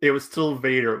 it was still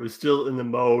Vader. It was still in the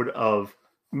mode of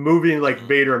moving like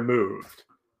Vader moved.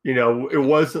 It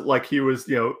wasn't like he was,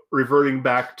 reverting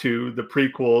back to the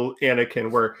prequel Anakin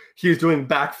where he's doing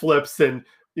backflips and,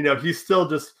 he's still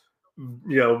just,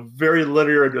 very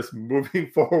linear and just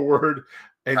moving forward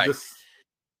and just.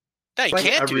 No, you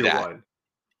can't do that.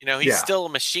 He's still a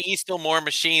machine. He's still more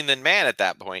machine than man at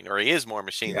that point, or he is more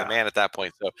machine than man at that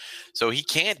point. So he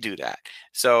can't do that.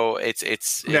 So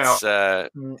it's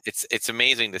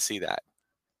amazing to see that.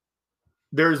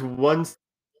 There's one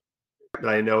that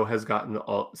I know has gotten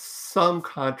some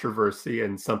controversy,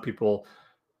 and some people,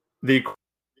 the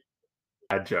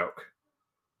bad joke.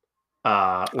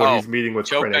 When he's meeting with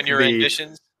choke Krennic, on your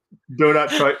ambitions. Do not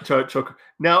try choke.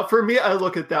 Now, for me, I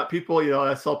look at that. People,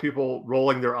 I saw people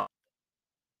rolling their eyes.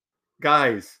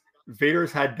 Guys,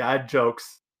 Vader's had dad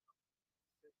jokes.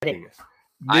 I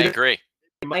agree.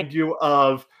 Remind you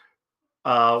of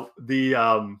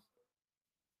the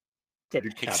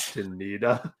Captain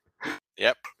Nita.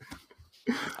 Yep.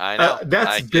 I know.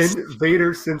 That's been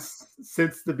Vader since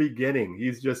the beginning.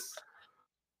 He's just.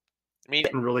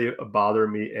 Didn't really bother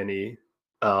me any.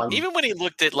 Even when he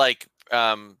looked at like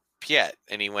Piet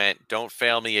and he went, "Don't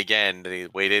fail me again," and he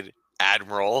waited,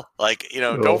 Admiral. Like,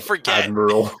 don't forget,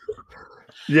 Admiral.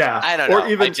 Yeah, I don't know. Or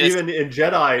even in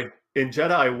Jedi,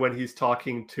 when he's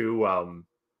talking to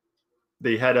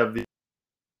the head of the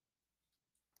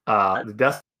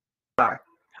Death Star,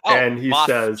 and he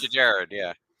says, Jared,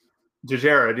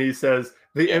 he says,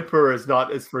 the Emperor is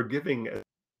not as forgiving as.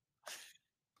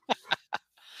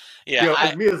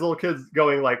 And me as little kids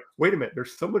going like, wait a minute,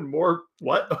 there's someone more.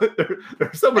 What?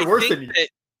 There's someone worse than you.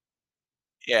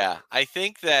 I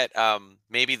think that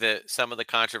maybe some of the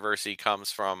controversy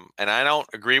comes from, and I don't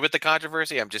agree with the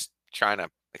controversy. I'm just trying to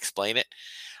explain it.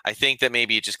 I think that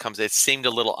maybe it seemed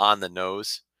a little on the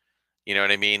nose. You know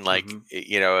what I mean? Like,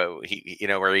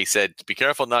 where he said, "Be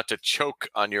careful not to choke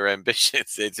on your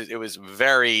ambitions." It was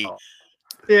very.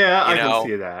 Yeah, I can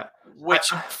see that.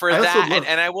 Which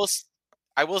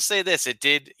I will say this: it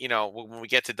did. When we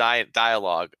get to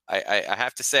dialogue, I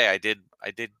have to say I did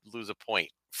lose a point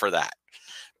for that.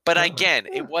 But again,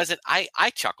 it wasn't.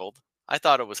 I chuckled. I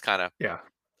thought it was kind of. Yeah.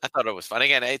 I thought it was fun.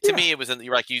 Again, to me, it was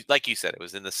like you said, it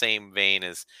was in the same vein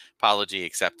as Apology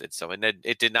Accepted. So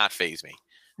it did not faze me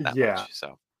that much.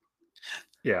 So.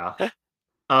 Yeah.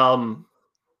 I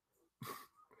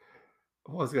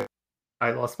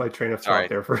lost my train of thought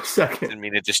there for a second. Didn't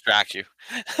mean to distract you.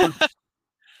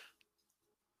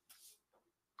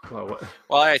 Well,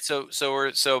 all right. So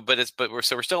we're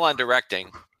still on directing.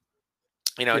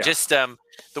 Just the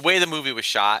way the movie was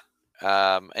shot.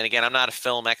 And again, I'm not a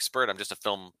film expert. I'm just a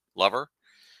film lover.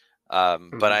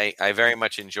 But I very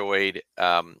much enjoyed,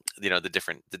 the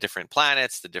different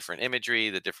planets, the different imagery,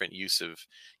 the different use of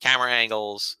camera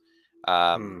angles,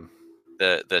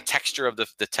 the texture of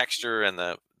the texture and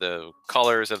the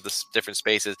colors of the different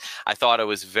spaces. I thought it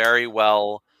was very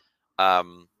well.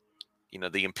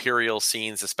 The Imperial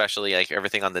scenes, especially like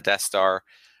everything on the Death Star,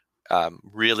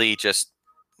 really just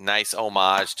nice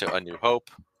homage to A New Hope.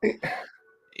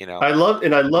 I love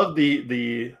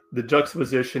the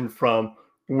juxtaposition from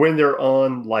when they're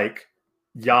on like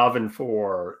Yavin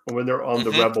 4, when they're on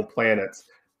the rebel planets,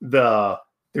 the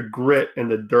grit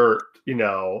and the dirt,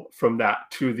 from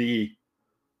that to the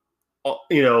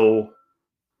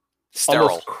sterile,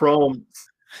 almost chrome,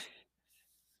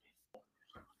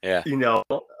 of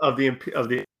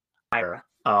the Empire.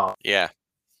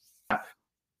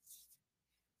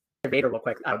 Vader, real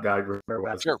quick. I remember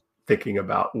what I was thinking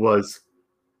about was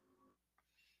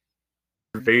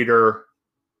Vader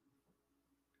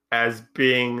as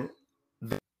being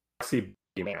the galaxy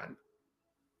man.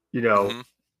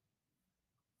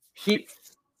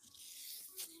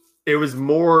 It was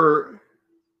more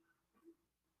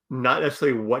not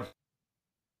necessarily what.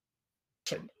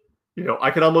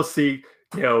 I could almost see,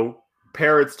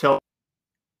 parents tell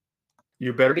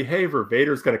you better behave or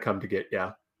Vader's going to come to get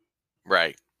you.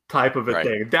 Right. Type of a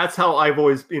thing. That's how I've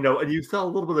always, and you saw a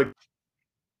little bit of.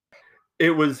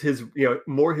 It was his,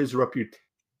 more his reputation.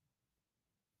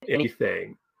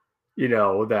 Anything,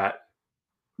 that.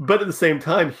 But at the same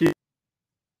time,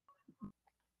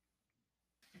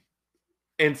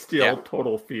 and still Yeah.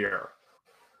 total fear.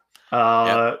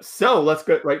 Yeah. So let's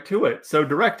get right to it. So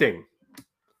directing,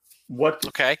 what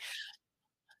Okay.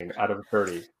 out of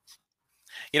 30?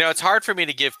 It's hard for me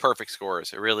to give perfect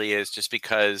scores. It really is, just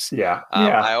because Yeah.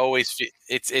 I always feel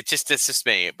it's just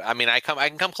me. I mean, I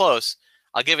can come close.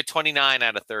 I'll give it 29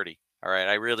 out of 30. All right.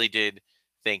 I really did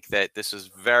think that this was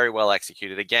very well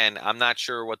executed. Again, I'm not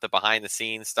sure what the behind the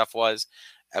scenes stuff was,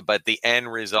 but the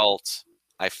end result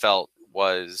I felt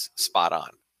was spot on.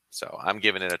 So I'm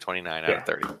giving it a 29 out of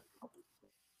 30.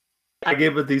 I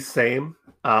gave it the same.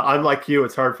 Unlike you,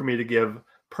 it's hard for me to give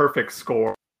perfect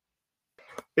score.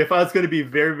 If I was going to be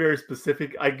very, very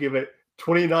specific, I give it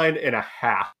 29 and a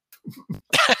half.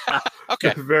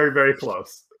 Okay. Very, very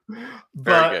close.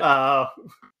 Very But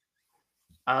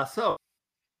so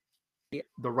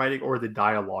the writing or the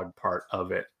dialogue part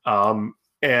of it.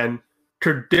 And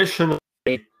traditionally,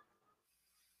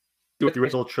 with the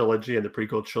original trilogy and the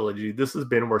prequel trilogy, this has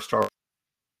been where Star Wars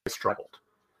struggled.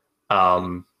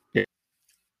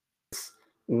 It's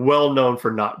well known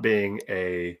for not being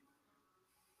a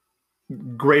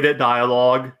great at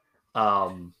dialogue.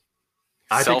 I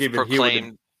think even he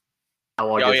would.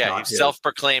 Oh yeah, he's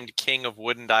self-proclaimed king of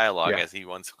wooden dialogue, as he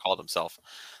once called himself.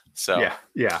 So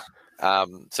yeah.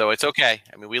 So it's okay.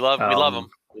 I mean, we love him.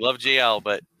 We love GL,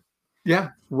 but yeah.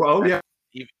 Oh yeah.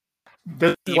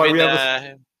 This is why we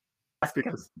have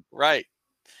because right.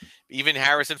 Even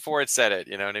Harrison Ford said it.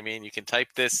 You know what I mean? You can type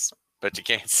this, but you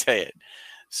can't say it.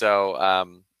 So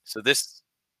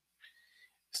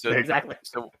exactly.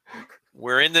 So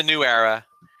we're in the new era.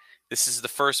 This is the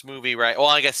first movie, right? Well,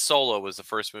 I guess Solo was the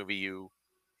first movie you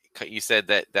said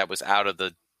that was out of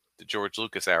the George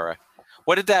Lucas era.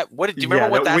 Do you remember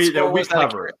what that score was?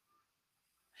 Covered.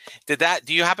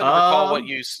 Do you happen to recall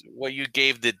what you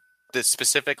gave the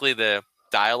specifically the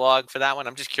dialogue for that one?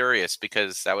 I'm just curious,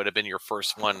 because that would have been your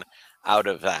first one out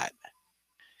of that.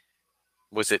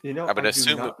 Was it? I would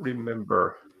assume. I do not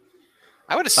remember.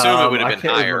 I would assume it would have been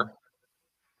higher. Remember.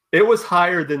 It was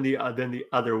higher than the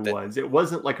other ones. It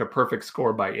wasn't like a perfect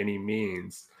score by any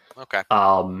means. Okay.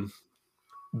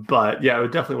 But yeah,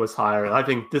 it definitely was higher. I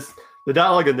think the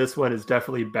dialogue in this one is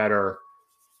definitely better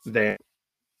than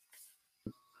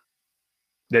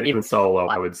even Solo,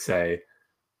 I would say.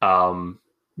 From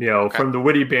the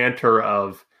witty banter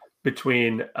of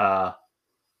between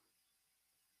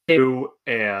you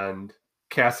and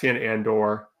Cassian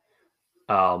Andor,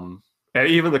 and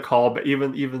even the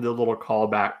even the little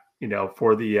callback,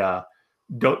 for the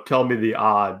 "don't tell me the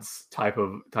odds" type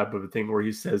of a thing, where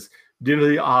he says, "Do you know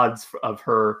the odds of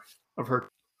her?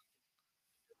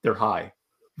 They're high,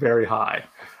 very high."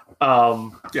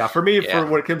 For me, for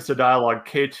when it comes to dialogue,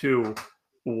 K2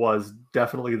 was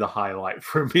definitely the highlight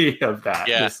for me of that.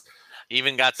 Yeah,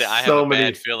 even got the I have a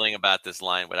bad feeling about this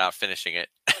line without finishing it.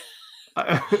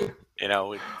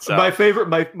 So. My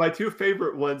two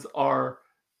favorite ones are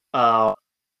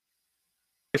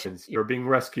 "You're being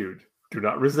rescued. Do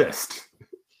not resist."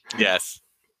 Yes.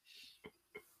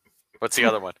 What's the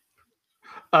other one?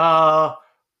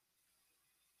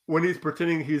 When he's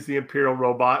pretending he's the Imperial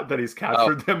robot, that he's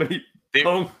captured them, and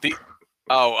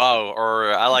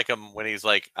or I like him when he's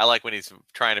like, when he's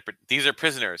trying to. These are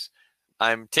prisoners.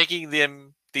 I'm taking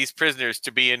these prisoners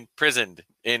to be imprisoned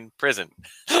in prison.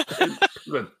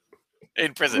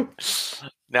 In prison.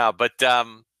 No, but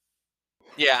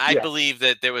I believe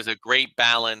that there was a great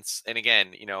balance, and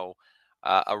again,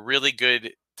 a really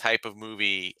good type of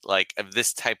movie, like of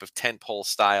this type of tentpole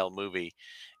style movie,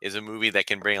 is a movie that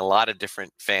can bring a lot of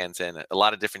different fans in, a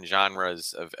lot of different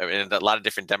genres and a lot of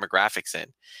different demographics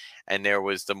in. And there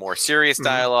was the more serious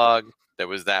dialogue. There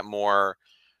was that more,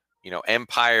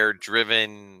 empire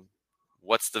driven.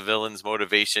 What's the villain's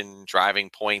motivation,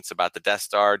 driving points about the Death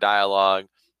Star dialogue.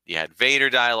 You had Vader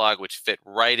dialogue, which fit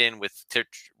right in with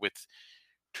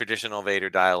traditional Vader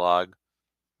dialogue.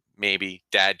 Maybe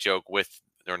dad joke with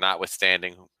or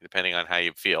notwithstanding, depending on how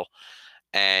you feel.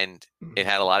 And it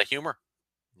had a lot of humor,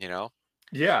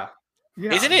 Yeah.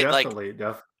 Isn't it definitely,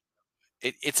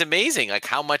 it's amazing, like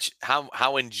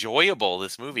how enjoyable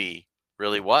this movie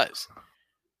really was.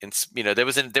 And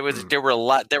there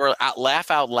were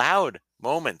laugh out loud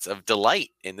moments of delight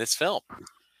in this film.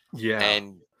 Yeah.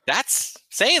 And that's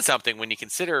saying something when you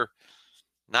consider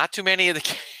not too many of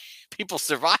the people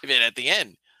survive it at the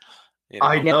end.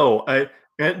 I know.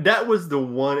 And that was the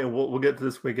one, and we'll get to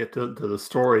this when we get to the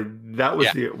story. That was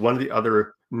one of the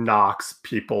other knocks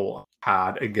people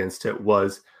had against it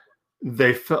was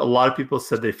a lot of people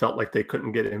said they felt like they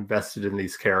couldn't get invested in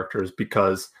these characters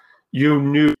because you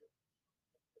knew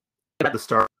at the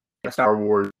Star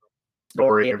Wars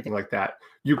story, everything like that.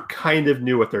 You kind of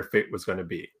knew what their fate was going to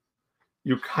be.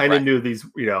 You kind of knew these,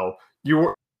 you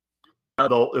were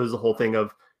adult. It was the whole thing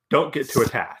of don't get too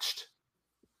attached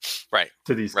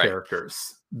to these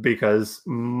characters because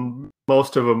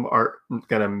most of them aren't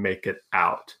going to make it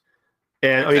out.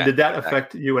 And I mean, did that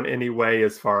affect you in any way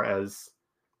as far as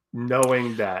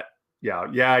knowing that,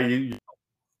 you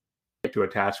get too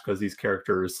attached because these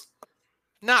characters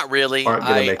not really aren't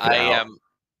going to make it out?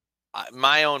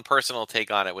 My own personal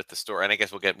take on it with the story, and I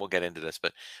guess we'll get into this,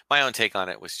 but my own take on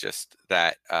it was just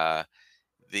that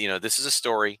this is a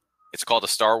story. It's called a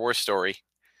Star Wars story.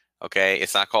 Okay,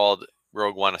 it's not called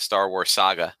Rogue One, a Star Wars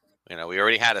saga. We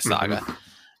already had a saga,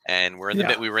 and we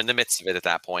were in the midst of it at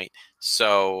that point.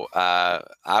 So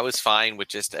I was fine with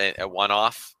just a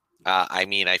one-off. I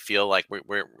mean, I feel like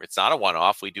it's not a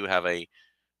one-off. We do have an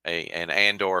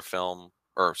Andor film,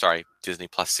 or sorry, Disney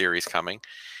Plus series coming.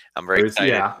 I'm very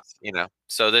excited. Yeah.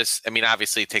 So this, I mean,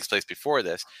 obviously it takes place before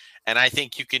this, and I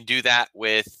think you can do that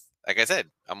with, like I said,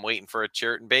 I'm waiting for a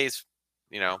Chirrut Bays,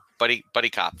 buddy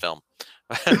cop film.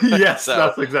 Yes,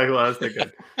 that's exactly what I was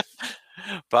thinking.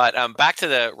 But back to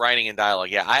the writing and dialogue.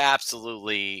 Yeah, I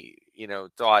absolutely,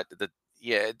 thought that,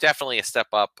 definitely a step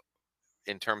up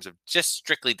in terms of just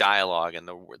strictly dialogue and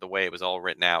the way it was all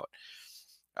written out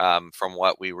from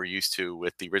what we were used to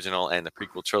with the original and the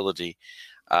prequel trilogy.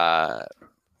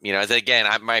 Again,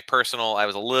 I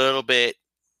was a little bit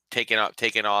taken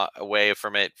away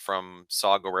from it from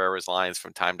Saw Gerrera's lines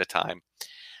from time to time.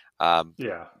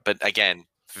 But again,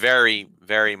 very,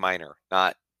 very minor.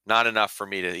 Not enough for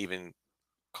me to even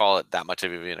call it that much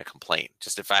of even a complaint.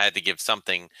 Just if I had to give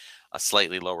something a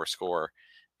slightly lower score,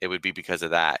 it would be because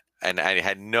of that. And I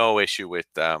had no issue with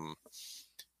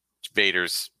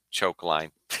Vader's choke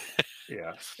line.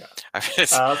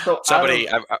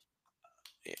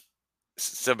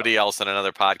 Somebody else on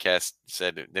another podcast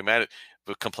said they might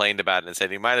have complained about it and said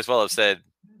he might as well have said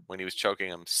when he was choking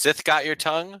him, "Sith got your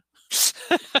tongue."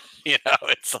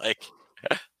 It's like,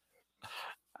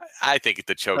 I think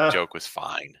the joke was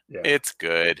fine. Yeah. It's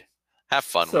good. Have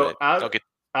fun with it.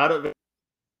 Out of it,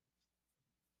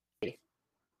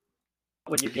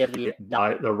 would you give the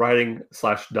writing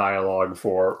 / dialogue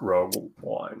for Rogue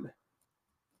One?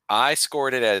 I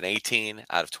scored it at an 18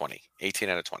 out of 20. 18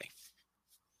 out of 20.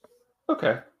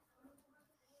 Okay.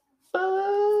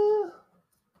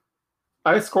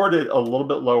 I scored it a little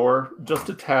bit lower, just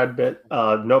a tad bit.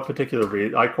 No particular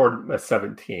reason. I scored a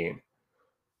 17.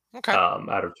 Okay.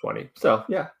 Out of 20. So,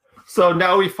 yeah. So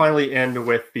now we finally end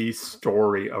with the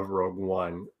story of Rogue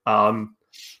One.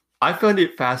 I found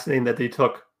it fascinating that they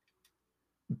took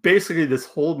basically this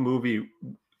whole movie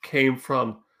came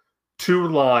from 2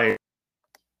 lines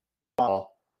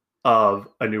of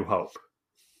A New Hope.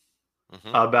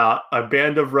 About a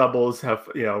band of rebels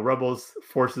rebels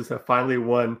forces have finally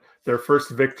won their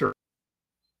first victory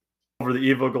over the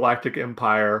evil Galactic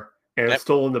Empire and have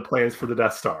stolen the plans for the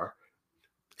Death Star.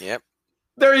 Yep.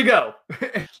 There you go.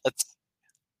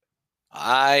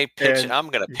 I'm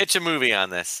going to pitch a movie on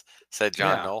this, said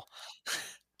John Knoll.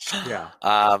 Yeah.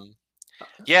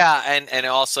 And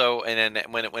also, and then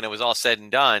when it was all said and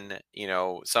done,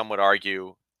 some would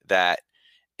argue that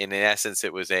in essence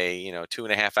it was a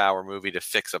 2.5 hour movie to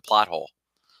fix a plot hole.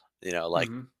 The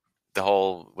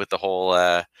whole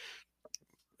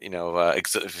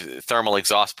thermal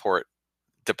exhaust port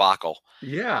debacle.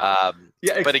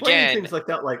 But again, things like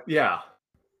that,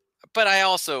 But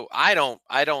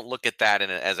I don't look at that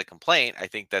as a complaint. I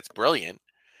think that's brilliant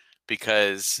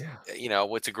because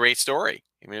it's a great story.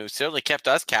 I mean, it certainly kept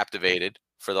us captivated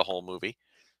for the whole movie.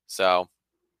 So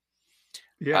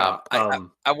I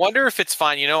wonder if it's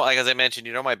fine. As I mentioned,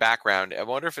 my background. I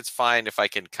wonder if it's fine if I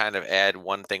can kind of add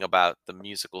one thing about the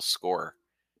musical score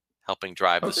helping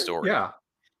drive the story. Yeah.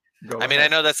 I mean, I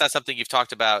know that's not something you've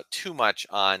talked about too much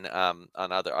on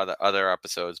other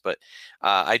episodes, but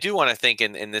I do want to think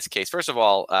in this case. First of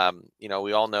all,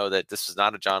 we all know that this was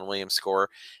not a John Williams score.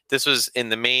 This was in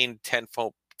the main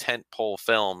tentpole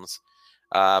films.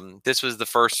 This was the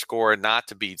first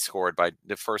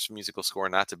musical score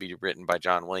not to be written by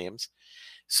John Williams.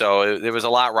 So there was a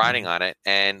lot riding on it,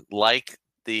 and like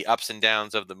the ups and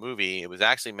downs of the movie, it was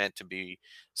actually meant to be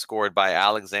scored by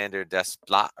Alexander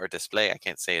Desplat, I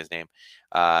can't say his name,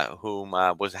 whom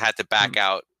had to back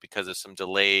out because of some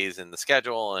delays in the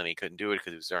schedule, and he couldn't do it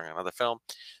because he was doing another film.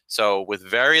 So with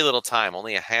very little time,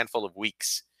 only a handful of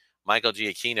weeks, Michael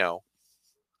Giacchino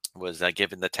was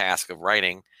given the task of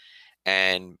writing,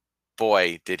 and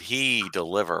boy, did he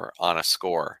deliver on a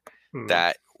score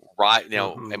that I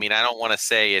mean, I don't want to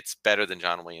say it's better than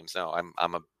John Williams. No,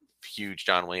 I'm a huge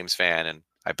John Williams fan, and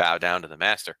I bow down to the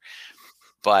master.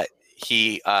 But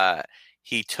he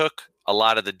took a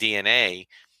lot of the DNA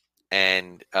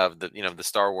and of the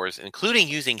Star Wars, including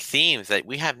using themes that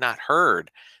we have not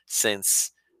heard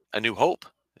since A New Hope.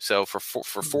 So for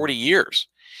 40 years,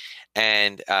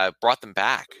 and brought them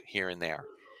back here and there,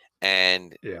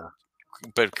 and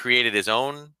but created his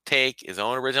own take, his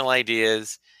own original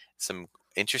ideas, some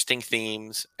interesting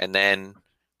themes, and then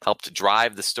helped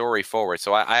drive the story forward.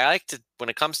 So I like to, when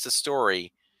it comes to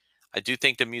story, I do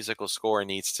think the musical score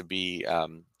needs to be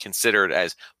considered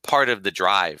as part of the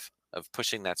drive of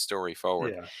pushing that story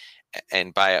forward. Yeah.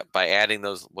 And by adding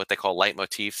those, what they call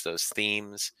leitmotifs, those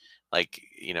themes, like,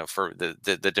 for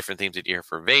the different themes that you hear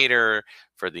for Vader,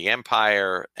 for the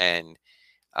Empire, and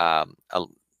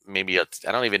maybe I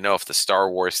don't even know if the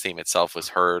Star Wars theme itself was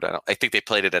heard. I think they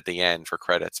played it at the end for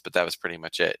credits, but that was pretty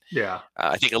much it. Yeah.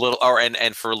 I think a little,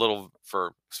 and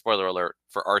for spoiler alert,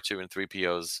 for R2 and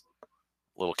 3PO's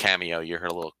little cameo, you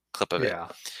heard a little clip of it.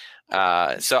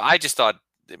 Yeah. So I just thought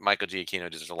that Michael Giacchino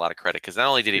deserves a lot of credit, because not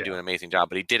only did he do an amazing job,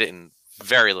 but he did it in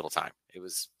very little time. It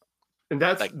was, and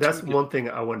that's one thing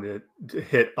I wanted to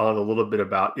hit on a little bit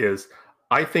about is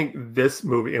I think this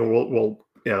movie, and we'll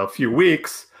in a few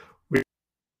weeks,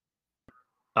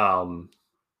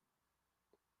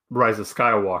 Rise of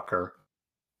Skywalker.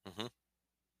 Mm-hmm.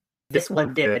 This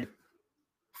one did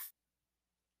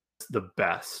the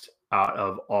best out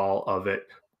of all of it.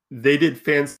 They did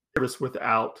fan service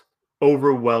without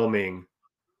overwhelming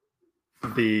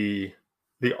the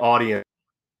audience.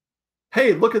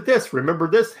 Hey, look at this! Remember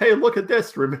this? Hey, look at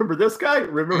this! Remember this guy?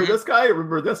 Remember this guy?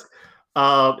 Remember this?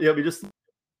 We just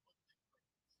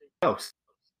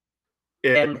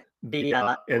in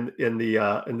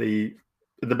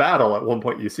the battle at one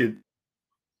point you see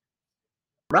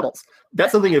Rebels.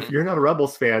 That's something, if you're not a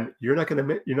Rebels fan, you're not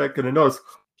gonna notice.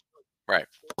 Right.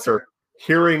 Sir,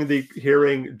 hearing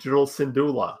General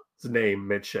Syndulla's name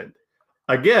mentioned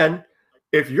again.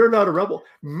 If you're not a Rebel,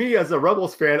 me as a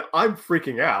Rebels fan, I'm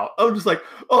freaking out. I'm just like,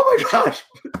 oh my gosh,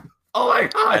 oh my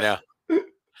gosh. I know.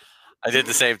 I did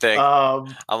the same thing. I'm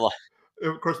like,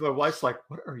 of course, my wife's like,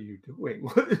 "What are you doing?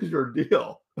 What is your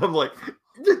deal?" I'm like,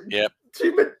 "Yep,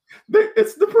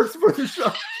 it's the person for the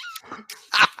show."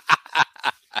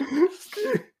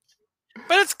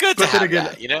 But it's good to have again,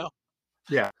 that,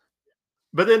 Yeah.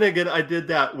 But then again, I did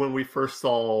that when we first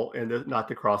saw,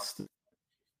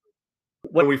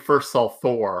 when we first saw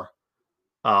Thor,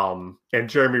 and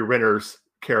Jeremy Renner's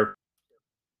character,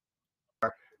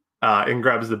 and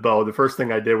grabs the bow. The first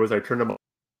thing I did was I turned him on.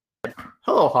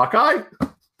 Hello, Hawkeye.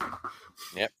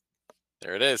 Yep.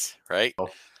 There it is, right? Oh,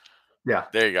 yeah.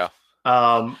 There you go.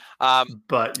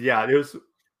 But yeah, it was.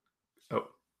 Oh.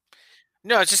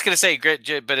 No, I was just gonna say, great.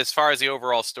 But as far as the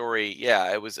overall story,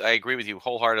 yeah, it was. I agree with you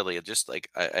wholeheartedly. Just like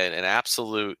an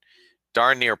absolute,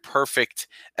 darn near perfect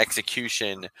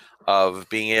execution of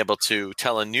being able to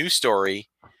tell a new story,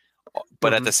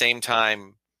 but at the same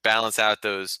time balance out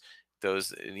those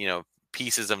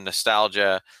pieces of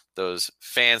nostalgia, those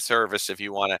fan service, if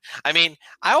you want to. I mean,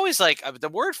 I always like the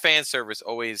word fan service.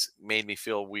 Always made me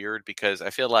feel weird, because I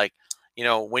feel like,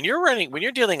 when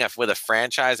you're dealing with a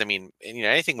franchise, I mean,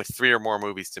 anything with 3 or more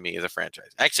movies to me is a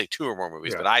franchise. Actually, 2 or more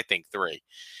movies, but I think 3.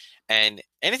 And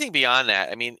anything beyond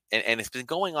that, I mean, and it's been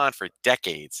going on for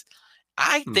decades.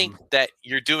 I think that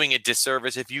you're doing a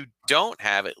disservice if you don't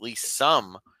have at least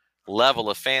some level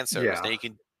of fan service. Now you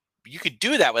can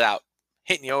do that without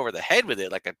hitting you over the head with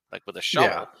it, like with a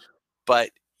shovel.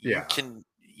 But you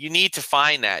need to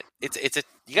find that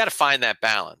you got to find that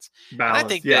balance. And I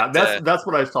think that's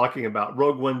what I was talking about.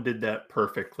 Rogue One did that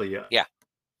perfectly. Yeah,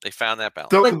 they found that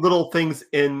balance. Throwing little things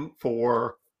in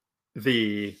for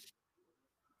the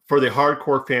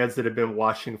hardcore fans that have been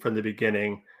watching from the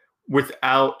beginning,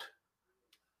 without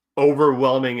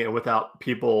overwhelming and without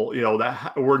people,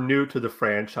 that were new to the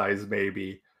franchise,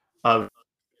 maybe of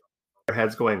their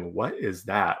heads going, "What is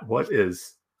that? What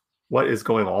is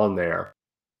going on there?"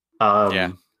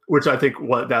 Which I think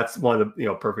that's one of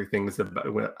the perfect things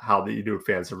about how you do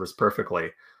fan service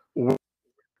perfectly.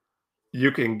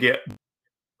 You can get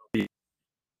the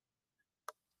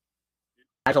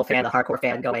casual fan, the hardcore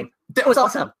fan going, "That was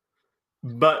awesome,"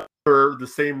 but for the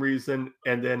same reason,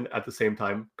 and then at the same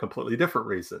time, completely different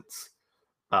reasons.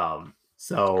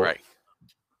 So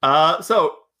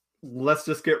let's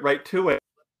just get right to it.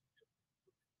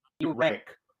 You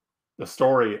rank the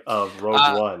story of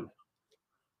Rogue One.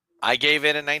 I gave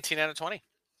it a 19 out of 20.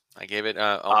 I gave it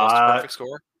almost a perfect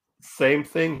score. Same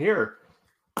thing here.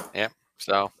 Yeah.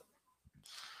 So,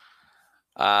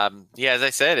 as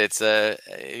I said, it's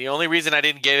the only reason I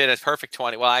didn't give it a perfect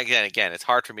 20. Well, again, it's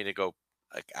hard for me to go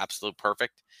like absolute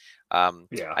perfect.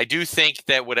 Yeah. I do think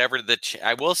that whatever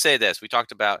I will say this, we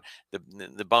talked about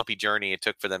the bumpy journey it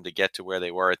took for them to get to where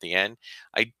they were at the end.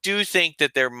 I do think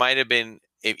that there might have been,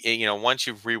 once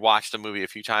you've rewatched the movie a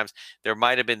few times, there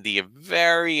might have been the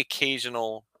very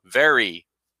occasional, very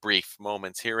brief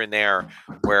moments here and there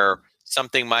where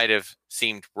something might have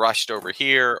seemed rushed over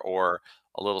here or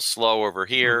a little slow over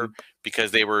here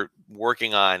because they were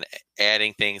working on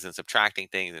adding things and subtracting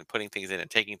things and putting things in and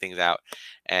taking things out.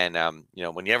 And,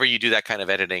 whenever you do that kind of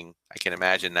editing, I can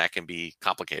imagine that can be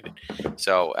complicated.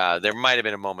 So there might have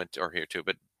been a moment or here too,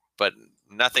 but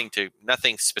nothing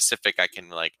specific I can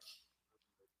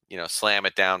slam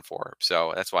it down for.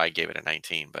 So that's why I gave it a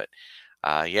 19. But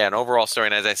an overall story.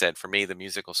 And as I said, for me, the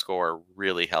musical score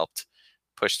really helped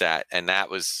push that. And that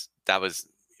was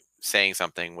saying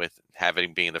something with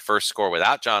having being the first score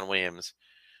without John Williams,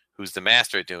 who's the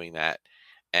master at doing that.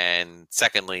 And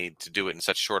secondly, to do it in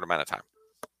such a short amount of time.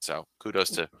 So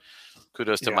kudos to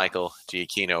Michael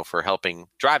Giacchino for helping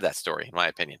drive that story, in my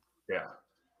opinion. Yeah.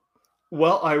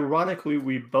 Well, ironically,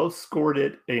 we both scored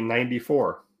it a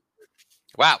 94.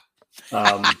 Wow.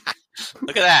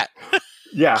 Look at that.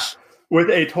 Yeah.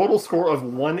 With a total score of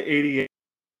 188.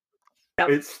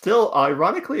 It's still,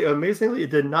 ironically, amazingly, it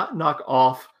did not knock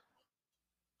off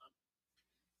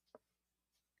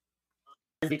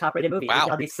the top rated movie. Wow.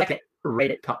 It's the second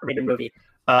rated movie. Which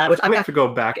I'm going to have to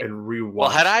go back and rewatch. Well,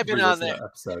 had I been on that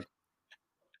episode.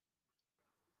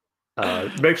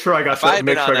 Make sure I got the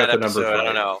numbers right. I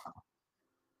don't know.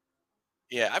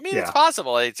 Yeah, I mean, it's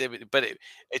possible. But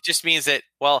it just means that,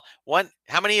 well,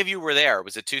 how many of you were there?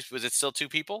 Was it two? Was it still two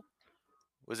people?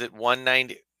 Was it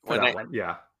 190?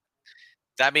 Yeah.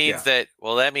 That means that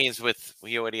means with,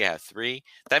 what do you have? 3?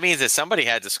 That means that somebody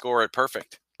had to score it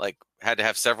perfect. Like, had to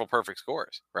have several perfect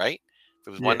scores, right? If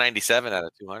it was 197 out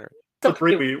of 200. So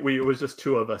 3, it was just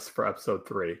 2 of us for episode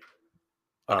 3.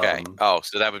 Okay.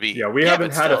 So that would be. Yeah, we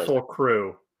haven't had a full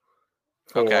crew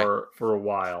for a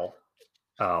while.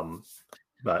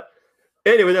 But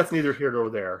anyway, that's neither here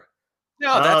nor there.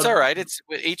 No, that's all right. It's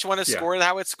each one is scored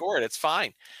how it's scored. It's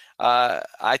fine.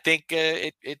 I think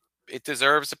it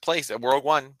deserves a place. Rogue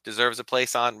One deserves a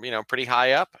place on pretty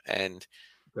high up, and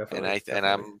I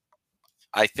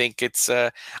think it's.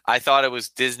 I thought it was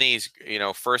Disney's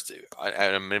first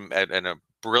and a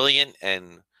brilliant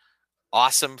and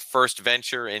awesome first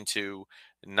venture into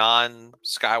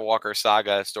non-Skywalker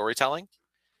saga storytelling,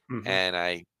 and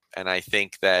I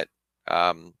think that.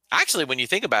 Actually, when you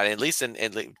think about it, at least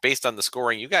based on the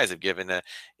scoring you guys have given,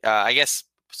 I guess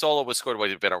Solo was scored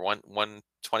what better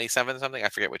 127 something. I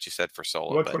forget what you said for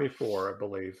Solo. 124, I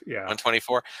believe. Yeah,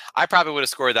 124. I probably would have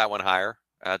scored that one higher.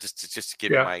 Just to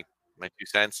give you my 2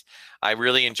 cents. I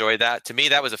really enjoyed that. To me,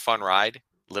 that was a fun ride.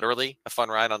 Literally a fun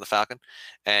ride on the Falcon,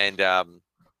 and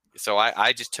so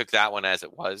I just took that one as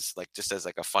it was, just as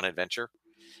a fun adventure.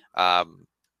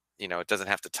 It doesn't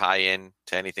have to tie in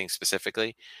to anything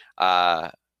specifically.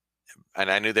 And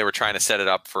I knew they were trying to set it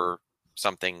up for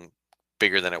something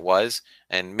bigger than it was.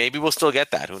 And maybe we'll still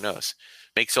get that. Who knows?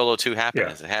 Make Solo 2 happen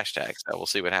as a hashtag. So we'll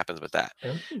see what happens with that.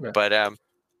 Yeah. But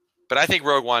I think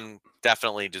Rogue One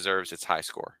definitely deserves its high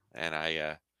score. And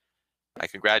I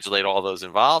congratulate all those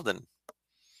involved and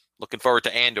looking forward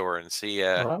to Andor and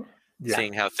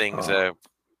seeing how things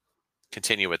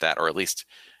continue with that, or at least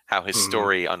how his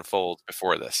story unfolds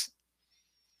before this.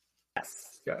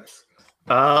 Yes.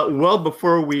 Well,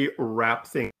 before we wrap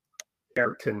things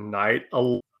here tonight,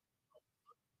 I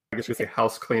guess we say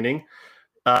house cleaning.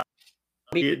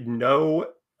 We had no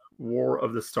War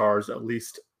of the Stars, at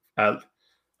least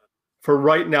for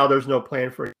right now. There's no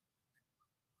plan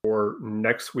for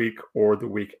next week or the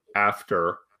week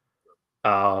after.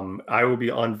 I will be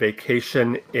on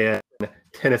vacation in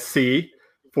Tennessee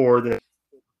for the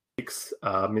weeks.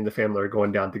 Me and the family are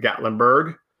going down to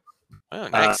Gatlinburg. Oh,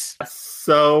 nice.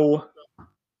 So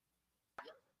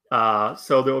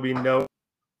there will be no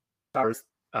stars,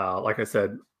 like I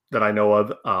said, that I know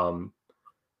of.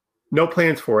 No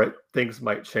plans for it. Things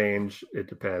might change. It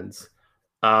depends.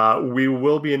 We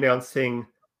will be announcing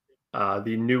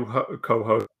the new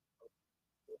co-host.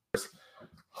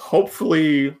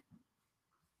 Hopefully,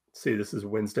 this is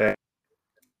Wednesday.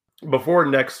 Before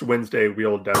next Wednesday,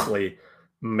 we'll definitely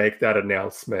make that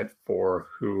announcement for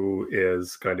who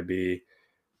is going to be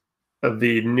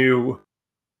the new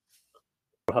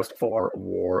host for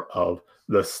War of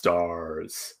the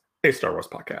Stars, a Star Wars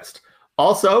podcast.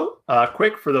 Also,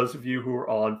 quick for those of you who are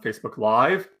on Facebook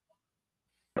Live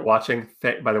watching,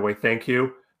 by the way, thank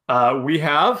you. We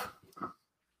have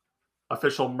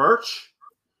official merch.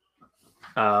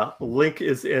 Link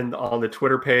is on the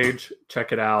Twitter page.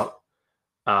 Check it out.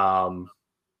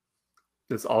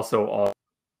 There's also all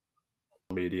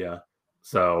media.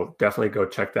 So definitely go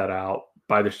check that out.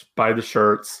 Buy the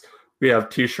shirts. We have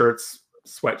t-shirts,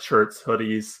 sweatshirts,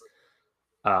 hoodies,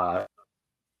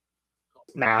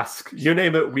 mask, you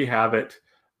name it, we have it.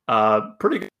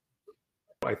 Pretty good,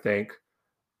 I think.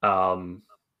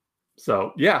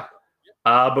 So yeah.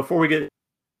 Before we get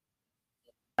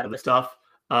out of the stuff,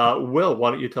 Will,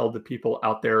 why don't you tell the people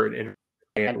out there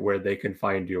and where they can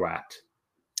find you at?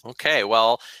 Okay,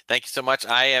 well, thank you so much.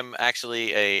 I am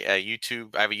actually I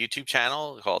have a YouTube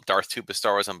channel called Darth Tuba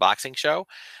Star Wars Unboxing Show.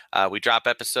 We drop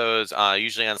episodes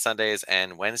usually on Sundays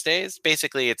and Wednesdays.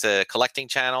 Basically, it's a collecting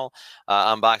channel,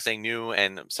 unboxing new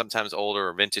and sometimes older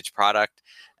or vintage product,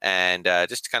 and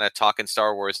just kind of talking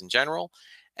Star Wars in general.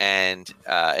 And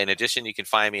in addition, you can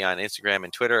find me on Instagram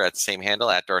and Twitter at the same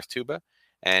handle, at Darth Tuba.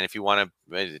 And if you want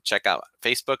to check out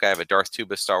Facebook, I have a Darth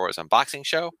Tuba Star Wars Unboxing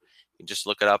Show. Just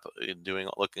look it up,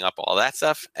 looking up all that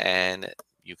stuff, and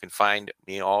you can find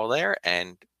me all there.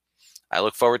 And I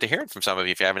look forward to hearing from some of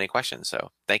you if you have any questions.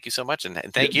 So thank you so much, and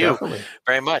thank you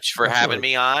very much for having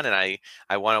me on. And I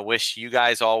want to wish you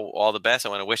guys all the best. I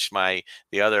want to wish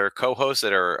the other co-hosts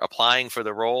that are applying for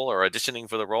the role or auditioning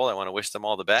for the role, I want to wish them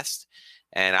all the best.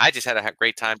 And I just had a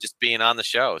great time just being on the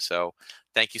show. So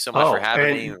thank you so much for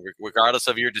having me, regardless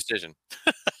of your decision.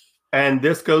 And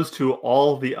this goes to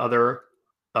all the other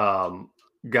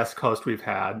guest host we've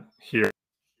had here.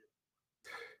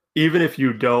 Even if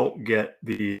you don't get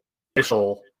the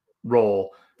official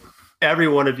role, every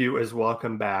one of you is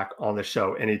welcome back on the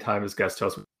show anytime as guest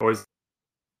host. We're always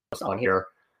on here.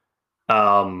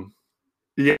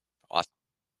 Yeah, awesome.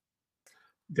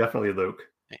 Definitely, Luke.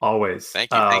 Always.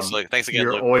 Thank you. Thanks again,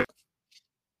 Luke.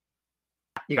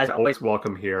 You guys are always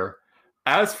welcome here.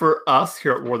 As for us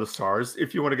here at War of the Stars,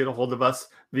 if you want to get a hold of us,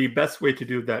 the best way to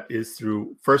do that is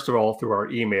first of all, through our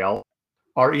email.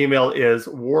 Our email is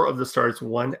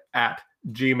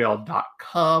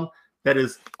warofthestars1@gmail.com. That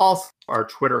is also our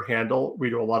Twitter handle. We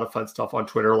do a lot of fun stuff on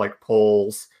Twitter, like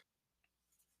polls,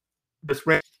 just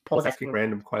polls asking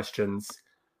random questions.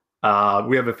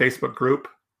 We have a Facebook group.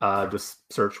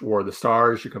 Just search War of the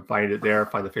Stars. You can find it there.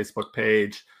 Find the Facebook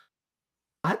page.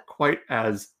 Not quite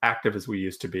as active as we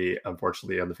used to be,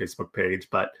 unfortunately, on the Facebook page,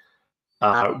 but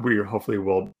we hopefully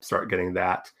will start getting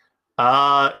that.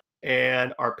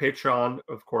 And our Patreon,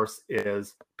 of course,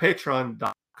 is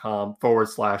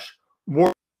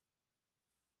patreon.com/war.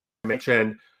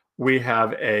 Mentioned we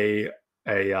have a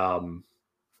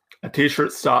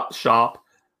t-shirt shop.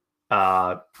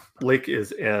 Link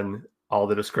is in all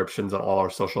the descriptions on all our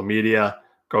social media.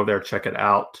 Go there, check it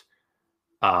out.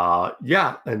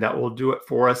 And that will do it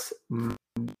for us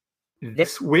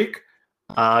this week.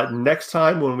 Next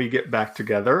time when we get back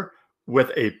together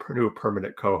with a new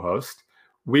permanent co-host,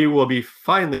 we will be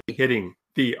finally hitting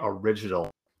the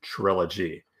original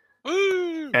trilogy.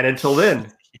 Woo! And until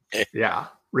then,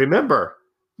 remember,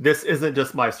 this isn't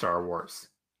just my Star Wars.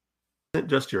 It isn't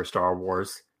just your Star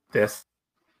Wars. This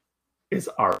is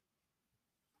our.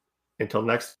 Until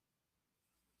next,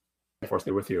 Force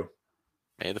be with you.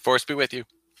 May the Force be with you.